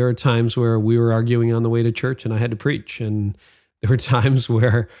yeah, there are times where we were arguing on the way to church and I had to preach, and there were times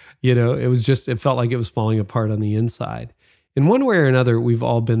where, it felt like it was falling apart on the inside. In one way or another, we've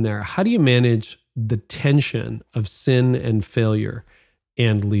all been there. How do you manage the tension of sin and failure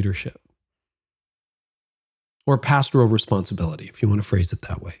and leadership? Or pastoral responsibility, if you want to phrase it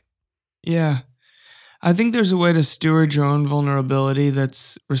that way. Yeah. I think there's a way to steward your own vulnerability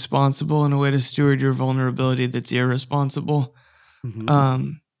that's responsible and a way to steward your vulnerability that's irresponsible.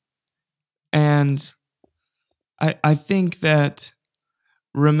 Mm-hmm. And I think that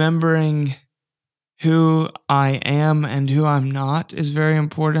remembering who I am and who I'm not is very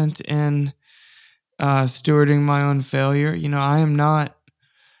important in stewarding my own failure. I am not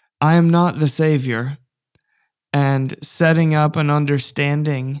the Savior, and setting up an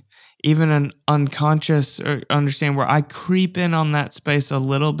understanding, even an unconscious understanding where I creep in on that space a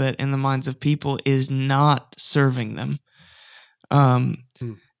little bit in the minds of people, is not serving them.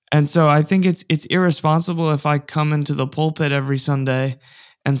 And so I think it's irresponsible if I come into the pulpit every Sunday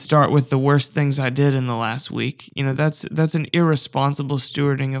and start with the worst things I did in the last week. That's an irresponsible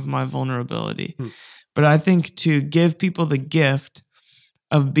stewarding of my vulnerability. But I think to give people the gift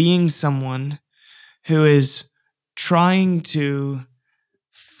of being someone who is trying to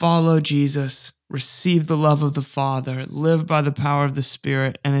follow Jesus, receive the love of the Father, live by the power of the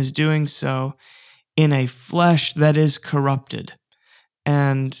Spirit, and is doing so in a flesh that is corrupted,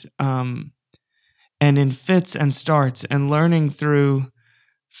 and in fits and starts, and learning through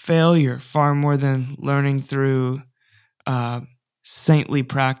failure far more than learning through saintly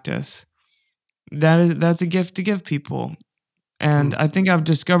practice. That's a gift to give people. And I think I've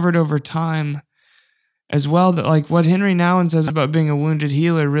discovered over time as well that what Henry Nouwen says about being a wounded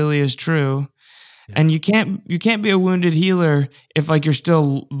healer really is true. And you can't be a wounded healer if like you're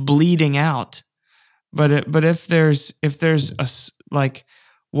still bleeding out. But if there's like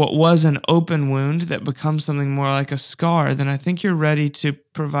what was an open wound that becomes something more like a scar, then I think you're ready to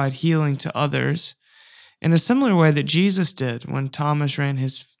provide healing to others in a similar way that Jesus did when Thomas ran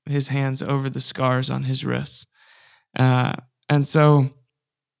his hands over the scars on his wrists. And so,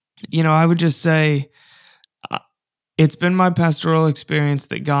 I would just say it's been my pastoral experience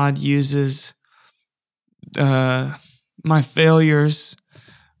that God uses my failures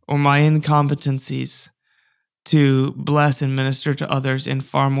or my incompetencies to bless and minister to others in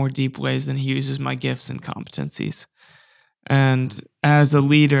far more deep ways than he uses my gifts and competencies. And as a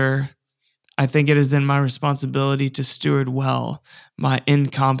leader, I think it is then my responsibility to steward well my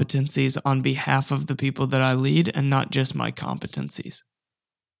incompetencies on behalf of the people that I lead and not just my competencies.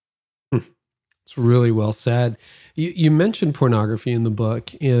 It's really well said. You mentioned pornography in the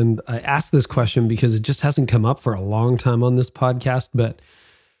book, and I asked this question because it just hasn't come up for a long time on this podcast, but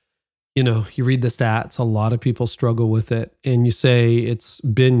you read the stats, a lot of people struggle with it, and you say it's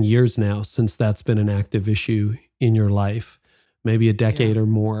been years now since that's been an active issue in your life, maybe a decade or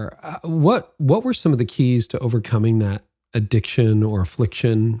more. What were some of the keys to overcoming that addiction or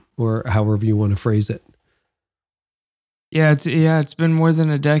affliction, or however you want to phrase it? It's been more than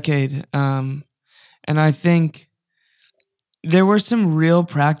a decade. And I think there were some real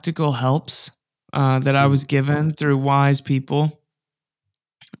practical helps that I was given through wise people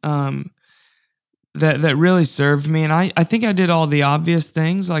that really served me. And I think I did all the obvious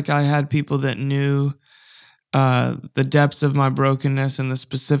things. Like I had people that knew the depths of my brokenness and the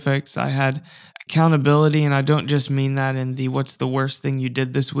specifics. I had accountability, and I don't just mean that in the what's the worst thing you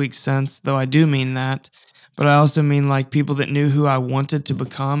did this week sense, though I do mean that. But I also mean like people that knew who I wanted to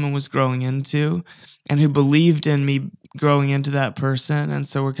become and was growing into, and who believed in me growing into that person. And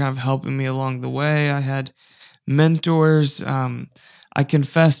so were kind of helping me along the way. I had mentors. I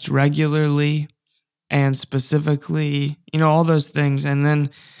confessed regularly and specifically, all those things. And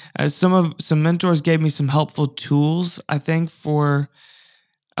then some mentors gave me some helpful tools, I think, for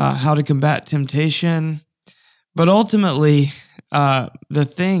how to combat temptation. But ultimately, the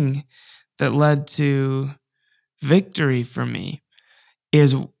thing that led to victory for me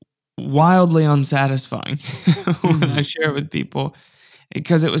is wildly unsatisfying when I share it with people,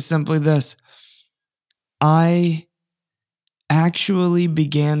 because it was simply this. I actually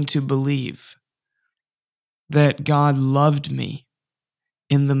began to believe that God loved me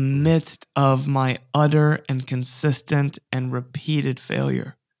in the midst of my utter and consistent and repeated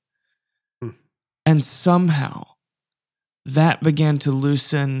failure. And somehow that began to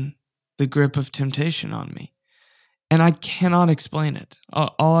loosen the grip of temptation on me. And I cannot explain it.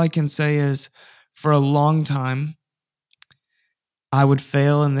 All I can say is for a long time, I would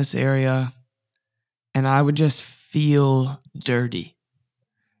fail in this area and I would just feel dirty.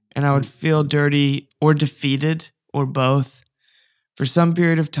 And I would feel dirty or defeated or both for some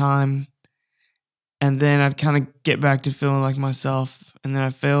period of time. And then I'd kind of get back to feeling like myself. And then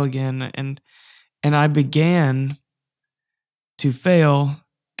I'd fail again. And I began to fail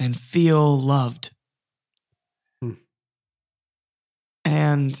and feel loved.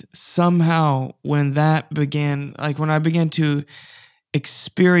 And somehow when that began, like when I began to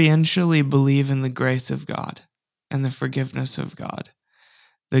experientially believe in the grace of God and the forgiveness of God,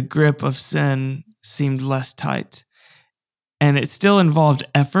 the grip of sin seemed less tight. And it still involved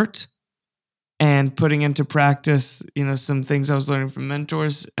effort and putting into practice, some things I was learning from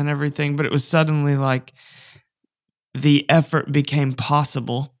mentors and everything. But it was suddenly like the effort became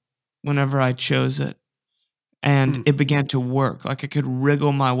possible whenever I chose it. And it began to work. Like I could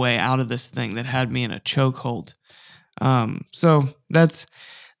wriggle my way out of this thing that had me in a chokehold. So that's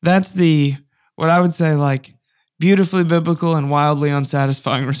what I would say, like, beautifully biblical and wildly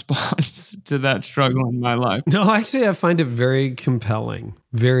unsatisfying response to that struggle in my life. No, actually, I find it very compelling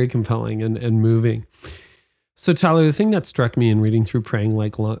and moving. So, Tyler, the thing that struck me in reading through Praying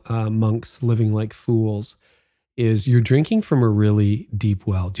Like Monks, Living Like Fools is you're drinking from a really deep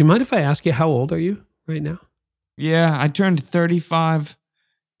well. Do you mind if I ask you, how old are you right now? Yeah, I turned 35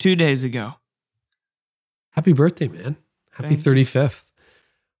 2 days ago. Happy birthday, man. Happy 35th.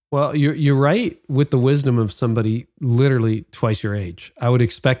 Well, you're right with the wisdom of somebody literally twice your age. I would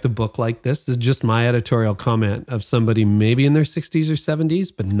expect a book like this. This is just my editorial comment of somebody maybe in their 60s or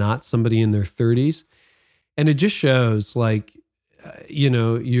 70s, but not somebody in their 30s. And it just shows like,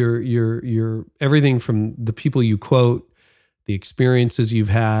 you're everything from the people you quote, the experiences you've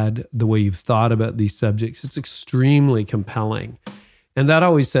had, the way you've thought about these subjects. It's extremely compelling. And that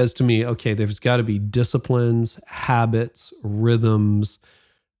always says to me, okay, there's got to be disciplines, habits, rhythms,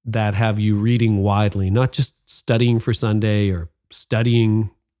 that have you reading widely, not just studying for Sunday or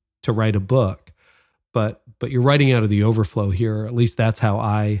studying to write a book, but you're writing out of the overflow here, or at least that's how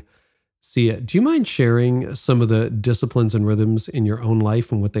I see it. Do you mind sharing some of the disciplines and rhythms in your own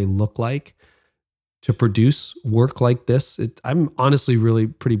life and what they look like to produce work like this? I'm honestly really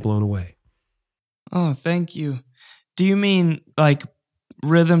pretty blown away. Oh, thank you. Do you mean like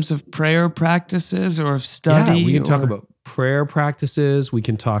rhythms of prayer practices or of study? Yeah, we can talk about prayer practices. We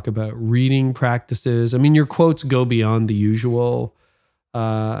can talk about reading practices. I mean, your quotes go beyond the usual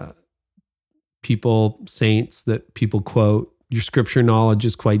saints that people quote. Your scripture knowledge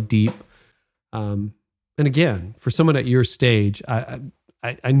is quite deep. And again, for someone at your stage,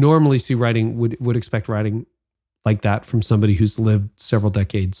 I normally see writing, would expect writing like that from somebody who's lived several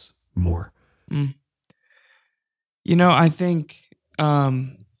decades more. Mm. You know, I think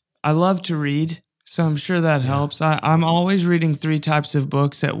I love to read, so I'm sure that helps. I'm always reading 3 types of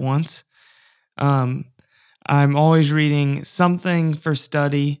books at once. I'm always reading something for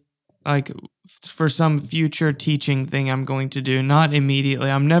study, like for some future teaching thing I'm going to do, not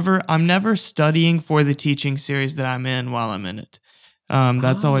immediately. I'm never studying for the teaching series that I'm in while I'm in it.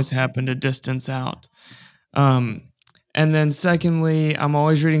 That's always happened a distance out. And then secondly, I'm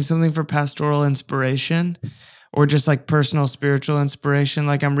always reading something for pastoral inspiration or just like personal spiritual inspiration.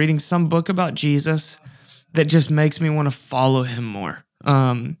 Like I'm reading some book about Jesus that just makes me want to follow him more.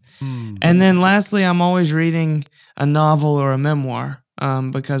 And then lastly, I'm always reading a novel or a memoir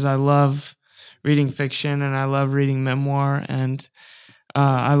because I love reading fiction and I love reading memoir, and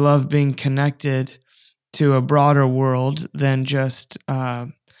I love being connected to a broader world than just,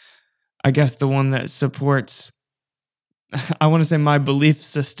 I guess, the one that supports, I want to say my belief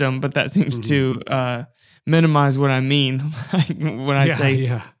system, but that seems to minimize what I mean when I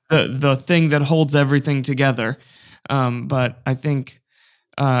say the thing that holds everything together. But I think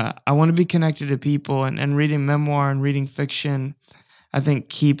I want to be connected to people, and reading memoir and reading fiction, I think,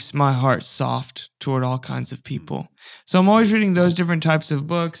 keeps my heart soft toward all kinds of people. So I'm always reading those different types of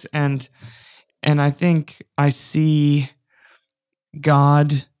books, and I think I see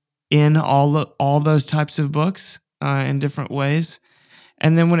God in all those types of books in different ways.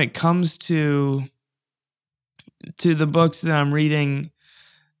 And then when it comes to the books that I'm reading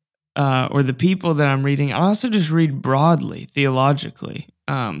or the people that I'm reading, I also just read broadly, theologically.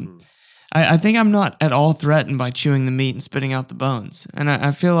 I think I'm not at all threatened by chewing the meat and spitting out the bones. And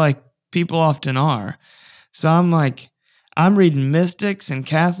I feel like people often are. So I'm reading mystics and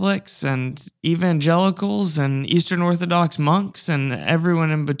Catholics and evangelicals and Eastern Orthodox monks and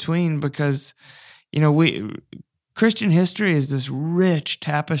everyone in between, because, Christian history is this rich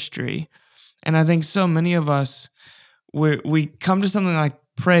tapestry. And I think so many of us, we come to something like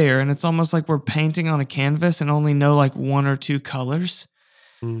prayer, and it's almost like we're painting on a canvas and only know like 1 or 2 colors.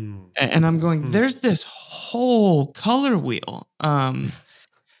 And I'm going, there's this whole color wheel.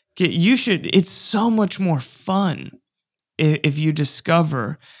 It's so much more fun if you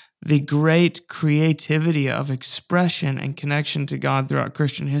discover the great creativity of expression and connection to God throughout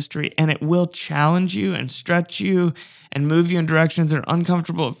Christian history. And it will challenge you and stretch you and move you in directions that are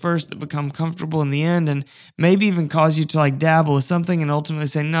uncomfortable at first that become comfortable in the end, and maybe even cause you to like dabble with something and ultimately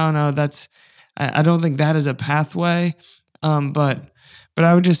say, no, I don't think that is a pathway. But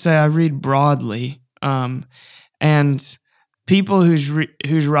I would just say I read broadly, and people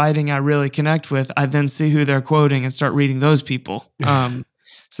whose writing I really connect with, I then see who they're quoting and start reading those people.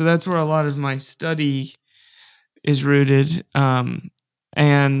 So that's where a lot of my study is rooted, and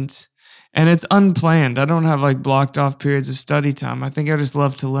it's unplanned. I don't have like blocked off periods of study time. I think I just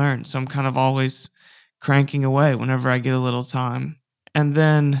love to learn, so I'm kind of always cranking away whenever I get a little time. And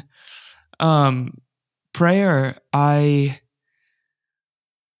then prayer,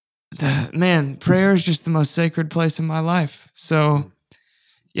 prayer is just the most sacred place in my life. So,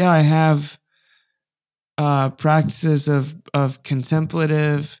 yeah, I have practices of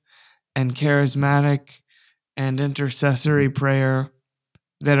contemplative and charismatic and intercessory prayer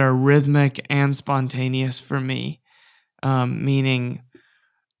that are rhythmic and spontaneous for me, meaning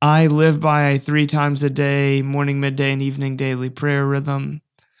I live by a 3 times a day, morning, midday, and evening daily prayer rhythm,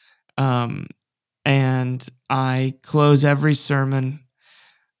 and I close every sermon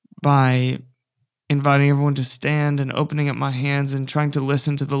by inviting everyone to stand and opening up my hands and trying to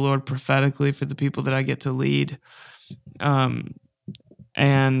listen to the Lord prophetically for the people that I get to lead. And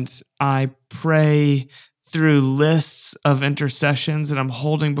I pray through lists of intercessions that I'm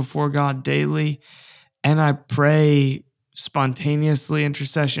holding before God daily. And I pray spontaneously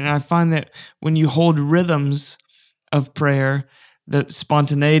intercession. And I find that when you hold rhythms of prayer, the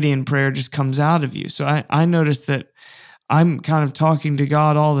spontaneity in prayer just comes out of you. So I noticed that I'm kind of talking to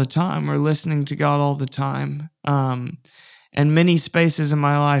God all the time or listening to God all the time. And many spaces in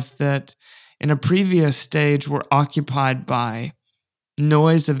my life that in a previous stage were occupied by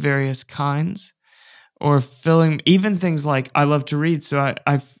noise of various kinds or filling, even things like I love to read. So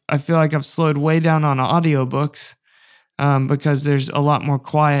I feel like I've slowed way down on audiobooks because there's a lot more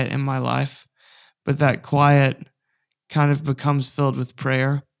quiet in my life. But that quiet kind of becomes filled with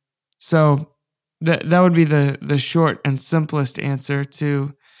prayer. So that would be the short and simplest answer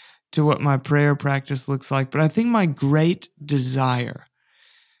to what my prayer practice looks like. But I think my great desire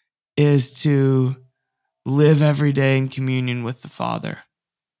is to live every day in communion with the Father.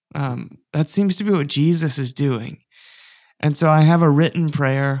 That seems to be what Jesus is doing. And so I have a written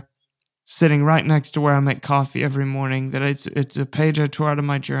prayer sitting right next to where I make coffee every morning. That it's a page I tore out of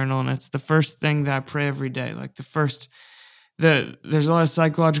my journal, and it's the first thing that I pray every day. Like there's a lot of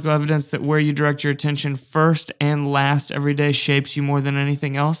psychological evidence that where you direct your attention first and last every day shapes you more than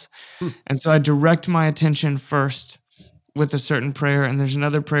anything else. And so I direct my attention first with a certain prayer, and there's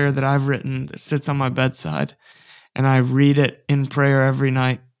another prayer that I've written that sits on my bedside, and I read it in prayer every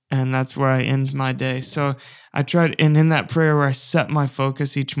night, and that's where I end my day. So I tried, and in that prayer where I set my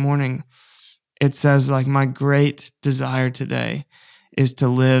focus each morning, it says like my great desire today is to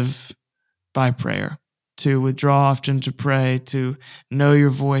live by prayer, to withdraw often to pray, to know your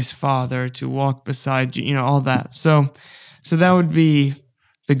voice, Father, to walk beside you, all that. So that would be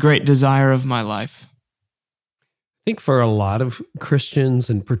the great desire of my life. I think for a lot of Christians,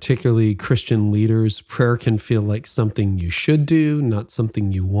 and particularly Christian leaders, prayer can feel like something you should do, not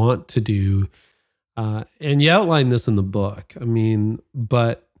something you want to do. And you outline this in the book. I mean,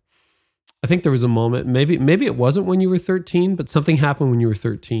 but I think there was a moment, maybe it wasn't when you were 13, but something happened when you were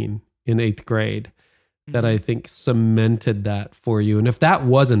 13 in 8th grade that I think cemented that for you. And if that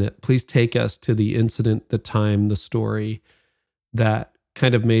wasn't it, please take us to the incident, the time, the story that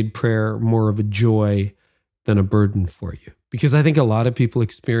kind of made prayer more of a joy than a burden for you. Because I think a lot of people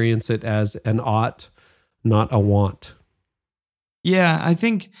experience it as an ought, not a want. Yeah, I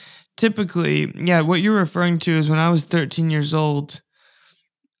think typically, what you're referring to is when I was 13 years old,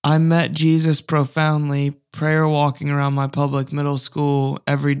 I met Jesus profoundly, prayer walking around my public middle school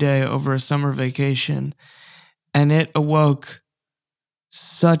every day over a summer vacation. And it awoke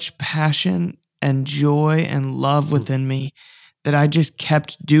such passion and joy and love within me that I just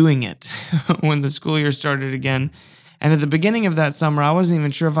kept doing it when the school year started again. And at the beginning of that summer, I wasn't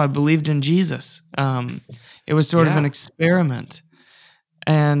even sure if I believed in Jesus. It was sort of an experiment.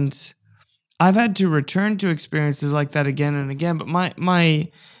 And I've had to return to experiences like that again and again. But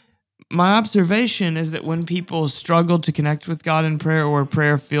my observation is that when people struggle to connect with God in prayer, or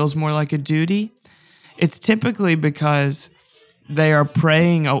prayer feels more like a duty, it's typically because they are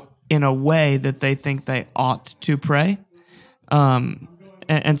praying in a way that they think they ought to pray.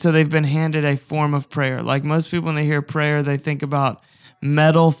 And so they've been handed a form of prayer. Like most people, when they hear prayer, they think about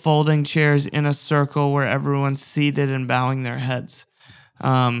metal folding chairs in a circle where everyone's seated and bowing their heads.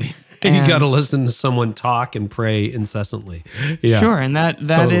 And you got to listen to someone talk and pray incessantly. Yeah. Sure, and that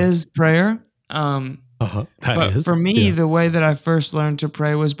totally is prayer. But for me, the way that I first learned to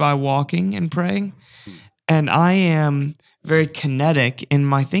pray was by walking and praying. And I am very kinetic in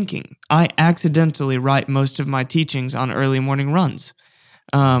my thinking. I accidentally write most of my teachings on early morning runs.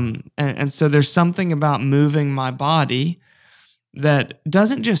 And so there's something about moving my body that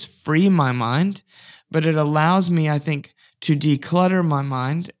doesn't just free my mind, but it allows me, I think, to declutter my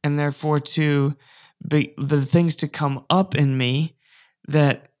mind, and therefore to be the things to come up in me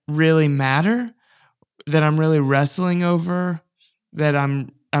that really matter, that I'm really wrestling over, that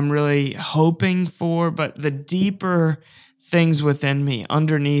I'm really hoping for, but the deeper things within me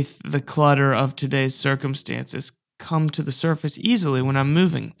underneath the clutter of today's circumstances come to the surface easily when I'm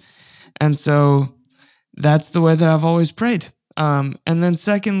moving. And so that's the way that I've always prayed. And then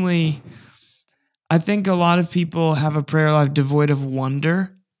secondly, I think a lot of people have a prayer life devoid of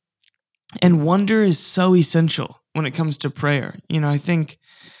wonder. And wonder is so essential when it comes to prayer. I think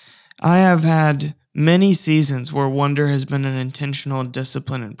I have had many seasons where wonder has been an intentional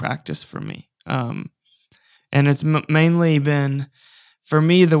discipline and practice for me. And it's mainly been, for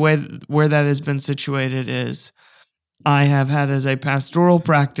me, the way where that has been situated is I have had as a pastoral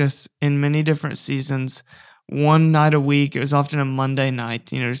practice in many different seasons, one night a week. It was often a Monday night,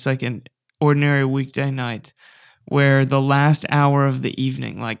 just like an ordinary weekday night, where the last hour of the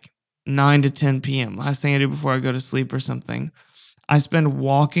evening, like 9 to 10 p.m., last thing I do before I go to sleep or something, I spend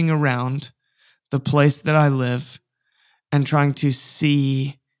walking around the place that I live and trying to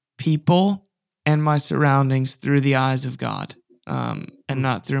see people and my surroundings through the eyes of God, and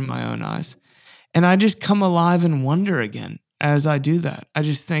not through my own eyes. And I just come alive and wonder again as I do that. I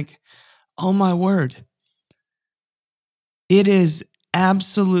just think, oh my word, it is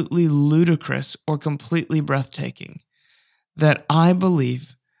absolutely ludicrous or completely breathtaking that I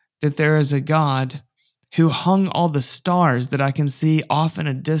believe that there is a God who hung all the stars that I can see off in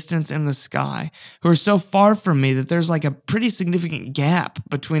a distance in the sky, who are so far from me that there's like a pretty significant gap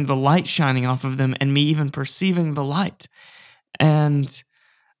between the light shining off of them and me even perceiving the light. And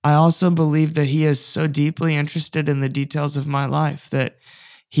I also believe that he is so deeply interested in the details of my life, that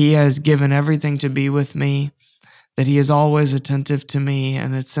he has given everything to be with me, that he is always attentive to me,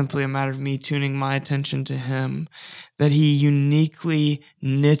 and it's simply a matter of me tuning my attention to him, that he uniquely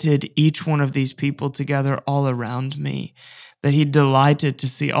knitted each one of these people together all around me, that he delighted to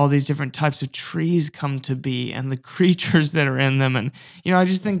see all these different types of trees come to be and the creatures that are in them. And, I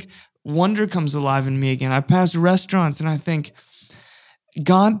just think wonder comes alive in me again. I pass restaurants and I think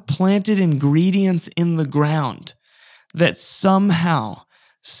God planted ingredients in the ground that somehow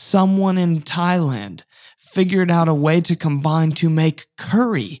someone in Thailand figured out a way to combine to make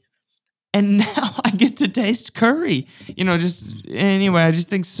curry. And now I get to taste curry. I just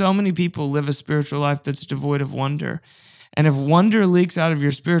think so many people live a spiritual life that's devoid of wonder. And if wonder leaks out of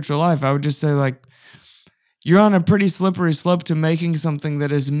your spiritual life, I would just say, you're on a pretty slippery slope to making something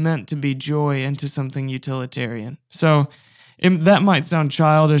that is meant to be joy into something utilitarian. So that might sound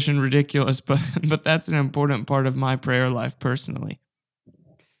childish and ridiculous, but that's an important part of my prayer life personally.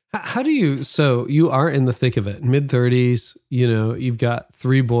 How do you, so you are in the thick of it, mid-30s, you've got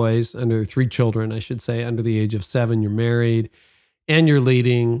three children, I should say, under the age of 7, you're married, and you're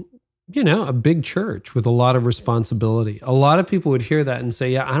leading, a big church with a lot of responsibility. A lot of people would hear that and say,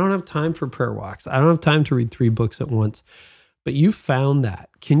 yeah, I don't have time for prayer walks. I don't have time to read 3 books at once. But you found that.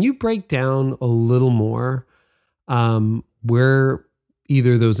 Can you break down a little more where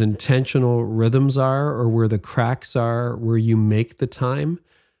either those intentional rhythms are or where the cracks are, where you make the time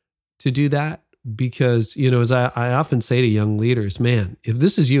to do that? Because, as I often say to young leaders, man, if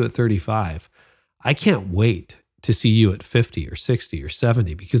this is you at 35, I can't wait to see you at 50 or 60 or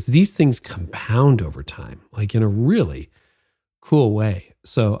 70, because these things compound over time, like in a really cool way.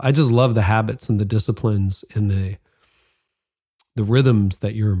 So I just love the habits and the disciplines and the rhythms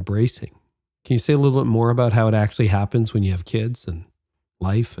that you're embracing. Can you say a little bit more about how it actually happens when you have kids and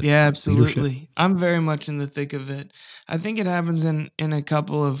life? And yeah, absolutely. leadership? I'm very much in the thick of it. I think it happens in a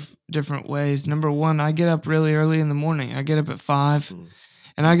couple of different ways. Number one, I get up really early in the morning. I get up at 5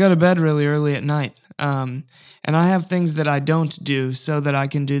 and I go to bed really early at night. And I have things that I don't do so that I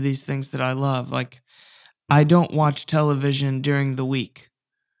can do these things that I love. Like, I don't watch television during the week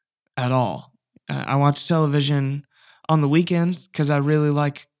at all. I watch television on the weekends because I really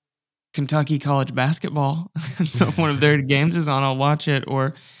like Kentucky college basketball. So if one of their games is on, I'll watch it.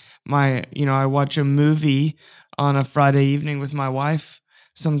 Or I watch a movie on a Friday evening with my wife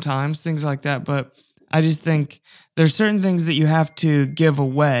sometimes, things like that. But I just think there's certain things that you have to give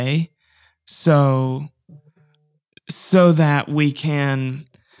away so that we can,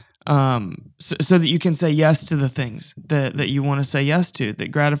 so that you can say yes to the things that you want to say yes to,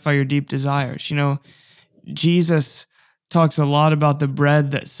 that gratify your deep desires. Jesus talks a lot about the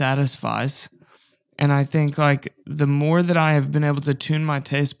bread that satisfies. And I think the more that I have been able to tune my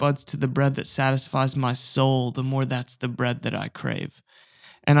taste buds to the bread that satisfies my soul, the more that's the bread that I crave.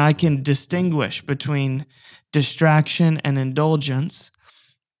 And I can distinguish between distraction and indulgence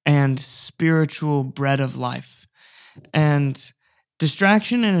and spiritual bread of life. And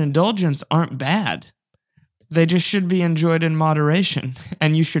distraction and indulgence aren't bad. They just should be enjoyed in moderation,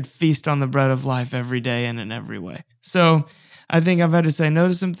 and you should feast on the bread of life every day and in every way. So I think I've had to say no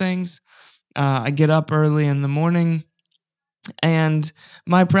to some things. I get up early in the morning, and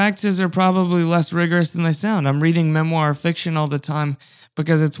my practices are probably less rigorous than they sound. I'm reading memoir fiction all the time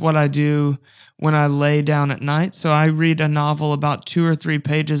because it's what I do when I lay down at night. So I read a novel about 2 or 3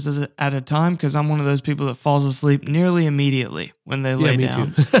 pages at a time because I'm one of those people that falls asleep nearly immediately when they lay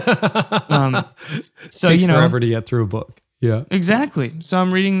down. Too. So takes forever to get through a book. Yeah, exactly. So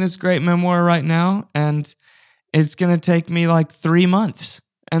I'm reading this great memoir right now, and it's going to take me 3 months.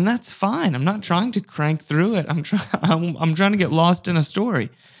 And that's fine. I'm not trying to crank through it. I'm trying to get lost in a story.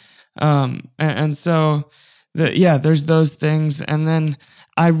 And so, there's those things. And then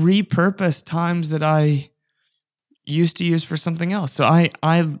I repurpose times that I used to use for something else. So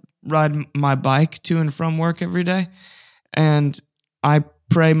I ride my bike to and from work every day. And I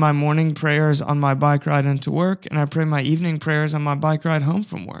pray my morning prayers on my bike ride into work. And I pray my evening prayers on my bike ride home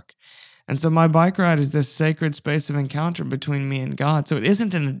from work. And so my bike ride is this sacred space of encounter between me and God. So it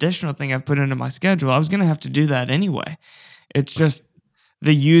isn't an additional thing I've put into my schedule. I was going to have to do that anyway. It's just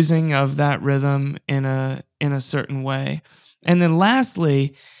the using of that rhythm in a certain way. And then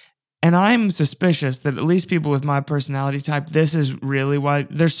lastly, and I'm suspicious that at least people with my personality type, this is really why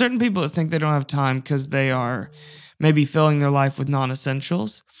there's certain people that think they don't have time because they are maybe filling their life with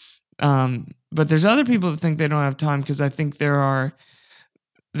non-essentials. But there's other people that think they don't have time because I think there are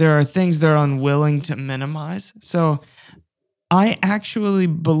things they're unwilling to minimize. So I actually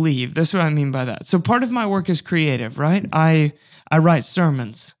believe, this is what I mean by that. So part of my work is creative, right? I write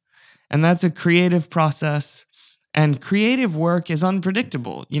sermons, and that's a creative process. And creative work is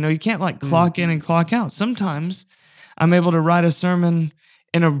unpredictable. You can't like clock in and clock out. Sometimes I'm able to write a sermon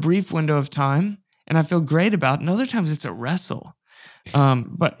in a brief window of time, and I feel great about it. And other times it's a wrestle.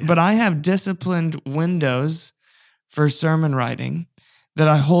 But I have disciplined windows for sermon writing that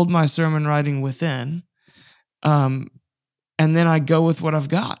I hold my sermon writing within, and then I go with what I've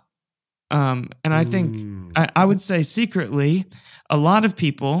got. And I think I would say secretly, a lot of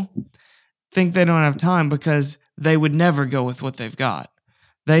people think they don't have time because they would never go with what they've got.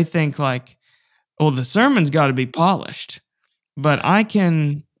 They think like, well, the sermon's got to be polished, but I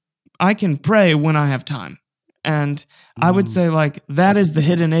can pray when I have time. And I would say like that is the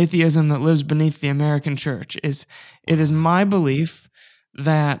hidden atheism that lives beneath the American church. It is my belief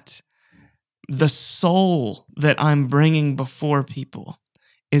that the soul that I'm bringing before people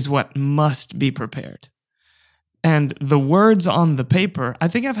is what must be prepared. And the words on the paper, I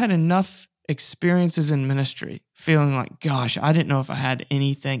think I've had enough experiences in ministry feeling like, gosh, I didn't know if I had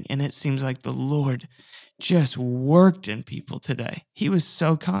anything. And it seems like the Lord just worked in people today. He was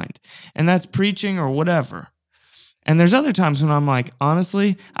so kind. And that's preaching or whatever. And there's other times when I'm like,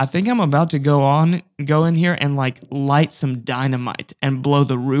 honestly, I think I'm about to go in here and like light some dynamite and blow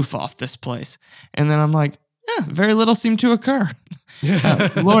the roof off this place. And then I'm like, very little seemed to occur.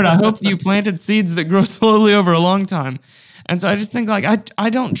 Lord, I hope you planted seeds that grow slowly over a long time. And so I just think like, I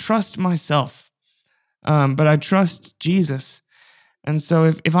don't trust myself, but I trust Jesus. And so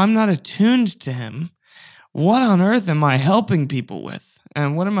if I'm not attuned to him, what on earth am I helping people with?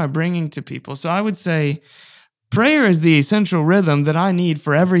 And what am I bringing to people? So I would say prayer is the essential rhythm that I need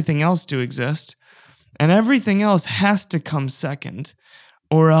for everything else to exist. And everything else has to come second,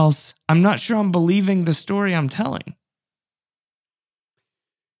 or else I'm not sure I'm believing the story I'm telling.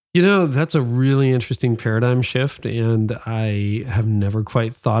 That's a really interesting paradigm shift, and I have never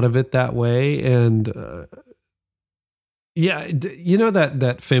quite thought of it that way. And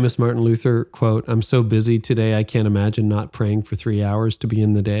that famous Martin Luther quote, "I'm so busy today, I can't imagine not praying for 3 hours to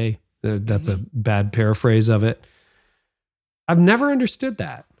begin the day." That's a bad paraphrase of it. I've never understood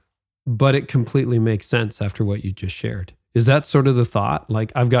that, but it completely makes sense after what you just shared. Is that sort of the thought?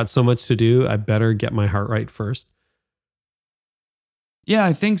 Like, I've got so much to do, I better get my heart right first? Yeah,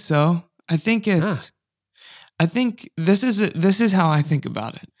 I think so. I think this is how I think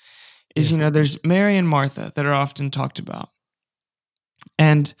about it. There's Mary and Martha that are often talked about.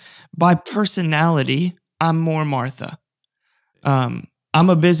 And by personality, I'm more Martha. I'm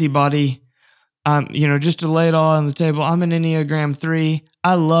a busybody. Just to lay it all on the table, I'm an Enneagram 3.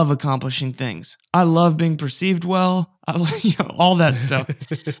 I love accomplishing things. I love being perceived well. I love, all that stuff.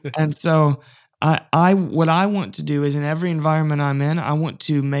 And so what I want to do is in every environment I'm in, I want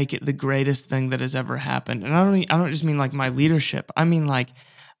to make it the greatest thing that has ever happened. And I don't just mean like my leadership. I mean like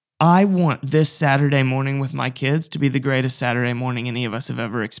I want this Saturday morning with my kids to be the greatest Saturday morning any of us have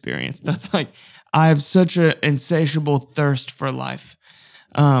ever experienced. That's like, I have such an insatiable thirst for life.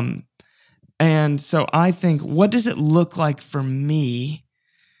 And so I think, what does it look like for me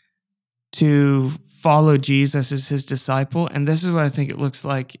to follow Jesus as his disciple? And this is what I think it looks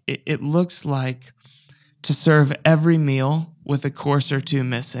like. It looks like to serve every meal with a course or two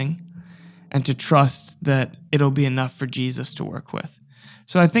missing and to trust that it'll be enough for Jesus to work with.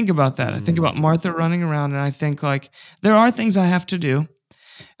 So I think about that. I think about Martha running around, and I think like, there are things I have to do.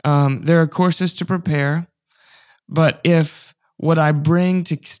 There are courses to prepare, but if what I bring,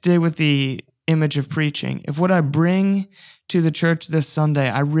 to stay with the image of preaching, if what I bring to the church this Sunday,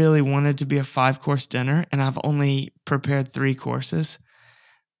 I really wanted to be a 5-course dinner and I've only prepared 3 courses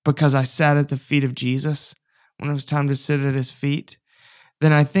because I sat at the feet of Jesus when it was time to sit at his feet,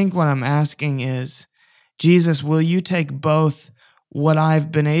 then I think what I'm asking is, Jesus, will you take both what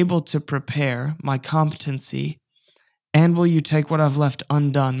I've been able to prepare, my competency, and will you take what I've left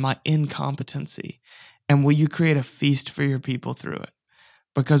undone, my incompetency, and will you create a feast for your people through it?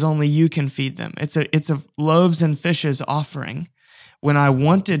 Because only you can feed them. It's a loaves and fishes offering when I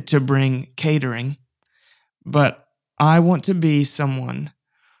wanted to bring catering, but I want to be someone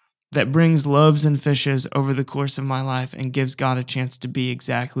that brings loaves and fishes over the course of my life and gives God a chance to be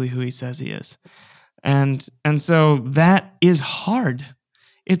exactly who he says he is. And so that is hard.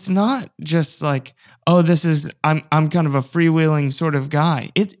 it's not just like, oh, I'm kind of a freewheeling sort of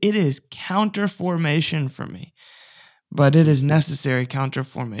guy. It is counterformation for me, but it is necessary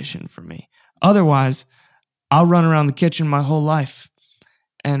counterformation for me. Otherwise, I'll run around the kitchen my whole life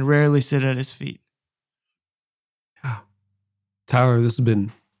and rarely sit at his feet. Tyler, this has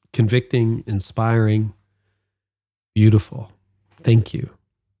been convicting, inspiring, beautiful. Thank you.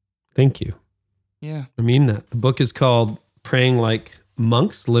 Thank you. Yeah. I mean that. The book is called Praying Like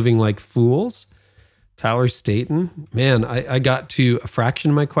Monks, Living Like Fools. Tyler Staton. Man, I got to a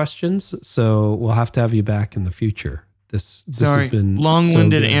fraction of my questions, so we'll have to have you back in the future. This Sorry, has been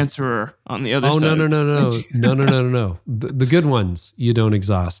long-winded so good. answerer on the other Oh, side. no. The good ones, you don't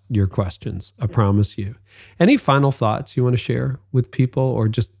exhaust your questions. I promise you. Any final thoughts you want to share with people, or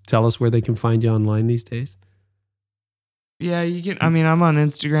just tell us where they can find you online these days? Yeah, you can. I mean, I'm on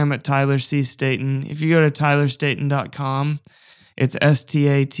Instagram at Tyler C. Staton. If you go to tylerstaton.com, it's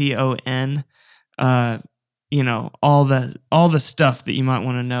Staton. All the stuff that you might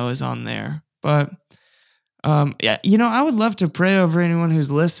want to know is on there. But yeah, I would love to pray over anyone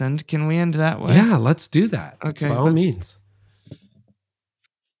who's listened. Can we end that way? Yeah, let's do that. Okay, by all means.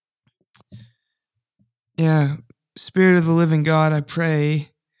 Yeah, Spirit of the living God, I pray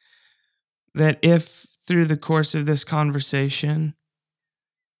that if through the course of this conversation,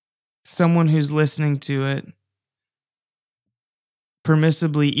 someone who's listening to it,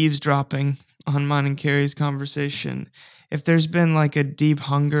 permissibly eavesdropping on mine and Carrie's conversation, if there's been like a deep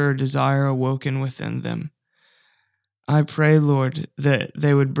hunger or desire awoken within them, I pray, Lord, that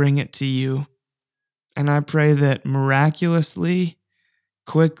they would bring it to you. And I pray that miraculously,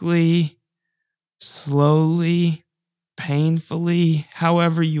 quickly, slowly, painfully,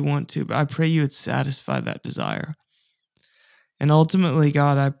 however you want to, but I pray you would satisfy that desire. And ultimately,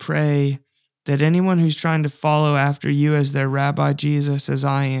 God, I pray that anyone who's trying to follow after you as their Rabbi Jesus, as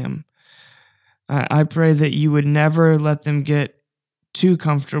I am, I pray that you would never let them get too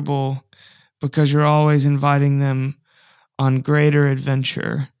comfortable, because you're always inviting them on greater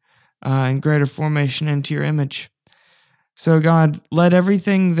adventure and greater formation into your image. So God, let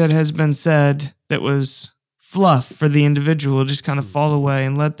everything that has been said that was fluff for the individual just kind of fall away,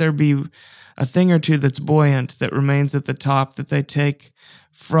 and let there be a thing or two that's buoyant that remains at the top that they take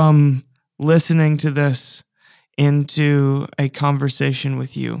from listening to this into a conversation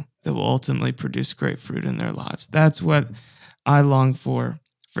with you that will ultimately produce great fruit in their lives. That's what I long for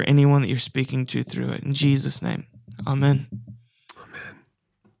anyone that you're speaking to through it. In Jesus' name, amen. Amen.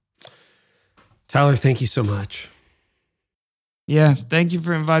 Tyler, thank you so much. Yeah, thank you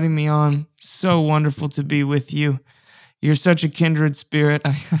for inviting me on. So wonderful to be with you. You're such a kindred spirit.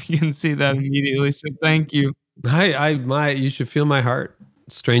 I can see that immediately. So thank you. You should feel my heart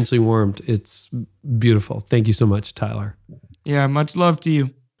strangely warmed. It's beautiful. Thank you so much, Tyler. Yeah, much love to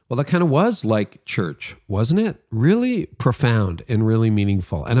you. Well, that kind of was like church, wasn't it? Really profound and really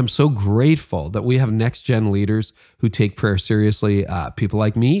meaningful. And I'm so grateful that we have next-gen leaders who take prayer seriously. People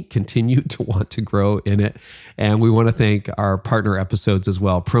like me continue to want to grow in it. And we want to thank our partner episodes as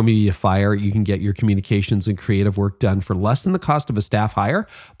well. Pro Media Fire, you can get your communications and creative work done for less than the cost of a staff hire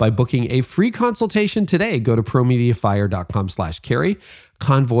by booking a free consultation today. Go to promediafire.com/carry.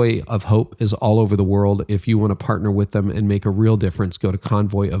 Convoy of Hope is all over the world. If you want to partner with them and make a real difference, go to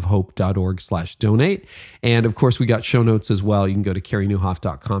convoyofhope.org/donate. And of course, we got show notes as well. You can go to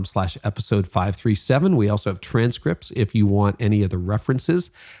carrynewhoff.com/episode 537. We also have transcripts if you want any of the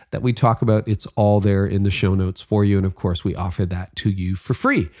references that we talk about. It's all there in the show notes for you. And of course, we offer that to you for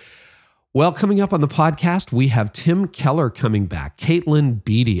free. Well, coming up on the podcast, we have Tim Keller coming back. Caitlin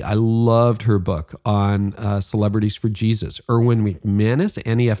Beatty, I loved her book on celebrities for Jesus. Erwin McManus,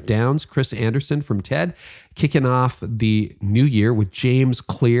 Annie F. Downs, Chris Anderson from TED, kicking off the new year with James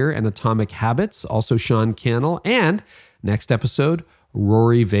Clear and Atomic Habits, also Sean Cannell, and next episode,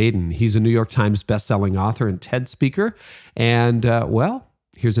 Rory Vaden. He's a New York Times bestselling author and TED speaker. And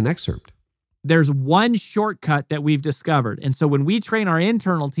here's an excerpt. There's one shortcut that we've discovered. And so when we train our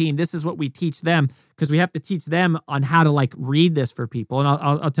internal team, this is what we teach them, because we have to teach them on how to read this for people. And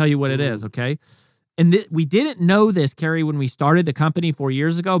I'll tell you what it is, okay? And we didn't know this, Carrie, when we started the company 4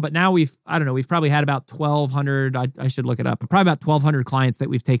 years ago, but now we've probably had about 1,200, I should look it up, but probably about 1,200 clients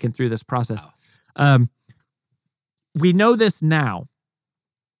that we've taken through this process. We know this now.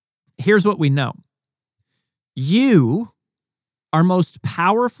 Here's what we know. You are most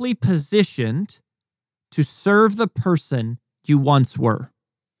powerfully positioned to serve the person you once were.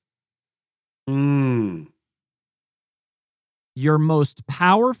 You're most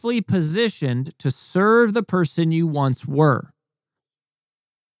powerfully positioned to serve the person you once were.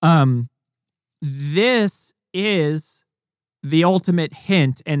 This is the ultimate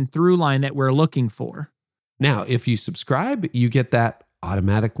hint and through line that we're looking for. Now, if you subscribe, you get that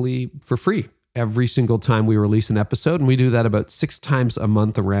automatically for free every single time we release an episode. And we do that about 6 times a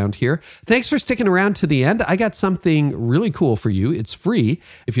month around here. Thanks for sticking around to the end. I got something really cool for you. It's free.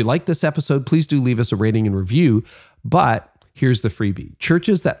 If you like this episode, please do leave us a rating and review. But here's the freebie.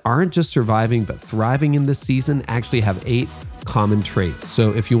 Churches that aren't just surviving, but thriving in this season actually have 8 common traits.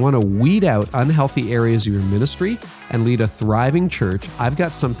 So if you want to weed out unhealthy areas of your ministry and lead a thriving church, I've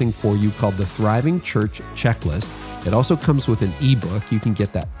got something for you called the Thriving Church Checklist. It also comes with an ebook. You can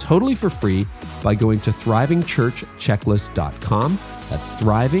get that totally for free by going to thrivingchurchchecklist.com. That's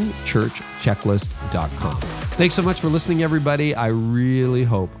thrivingchurchchecklist.com. Thanks so much for listening, everybody. I really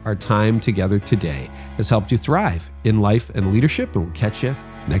hope our time together today has helped you thrive in life and leadership, and we'll catch you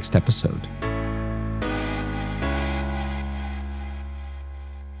next episode.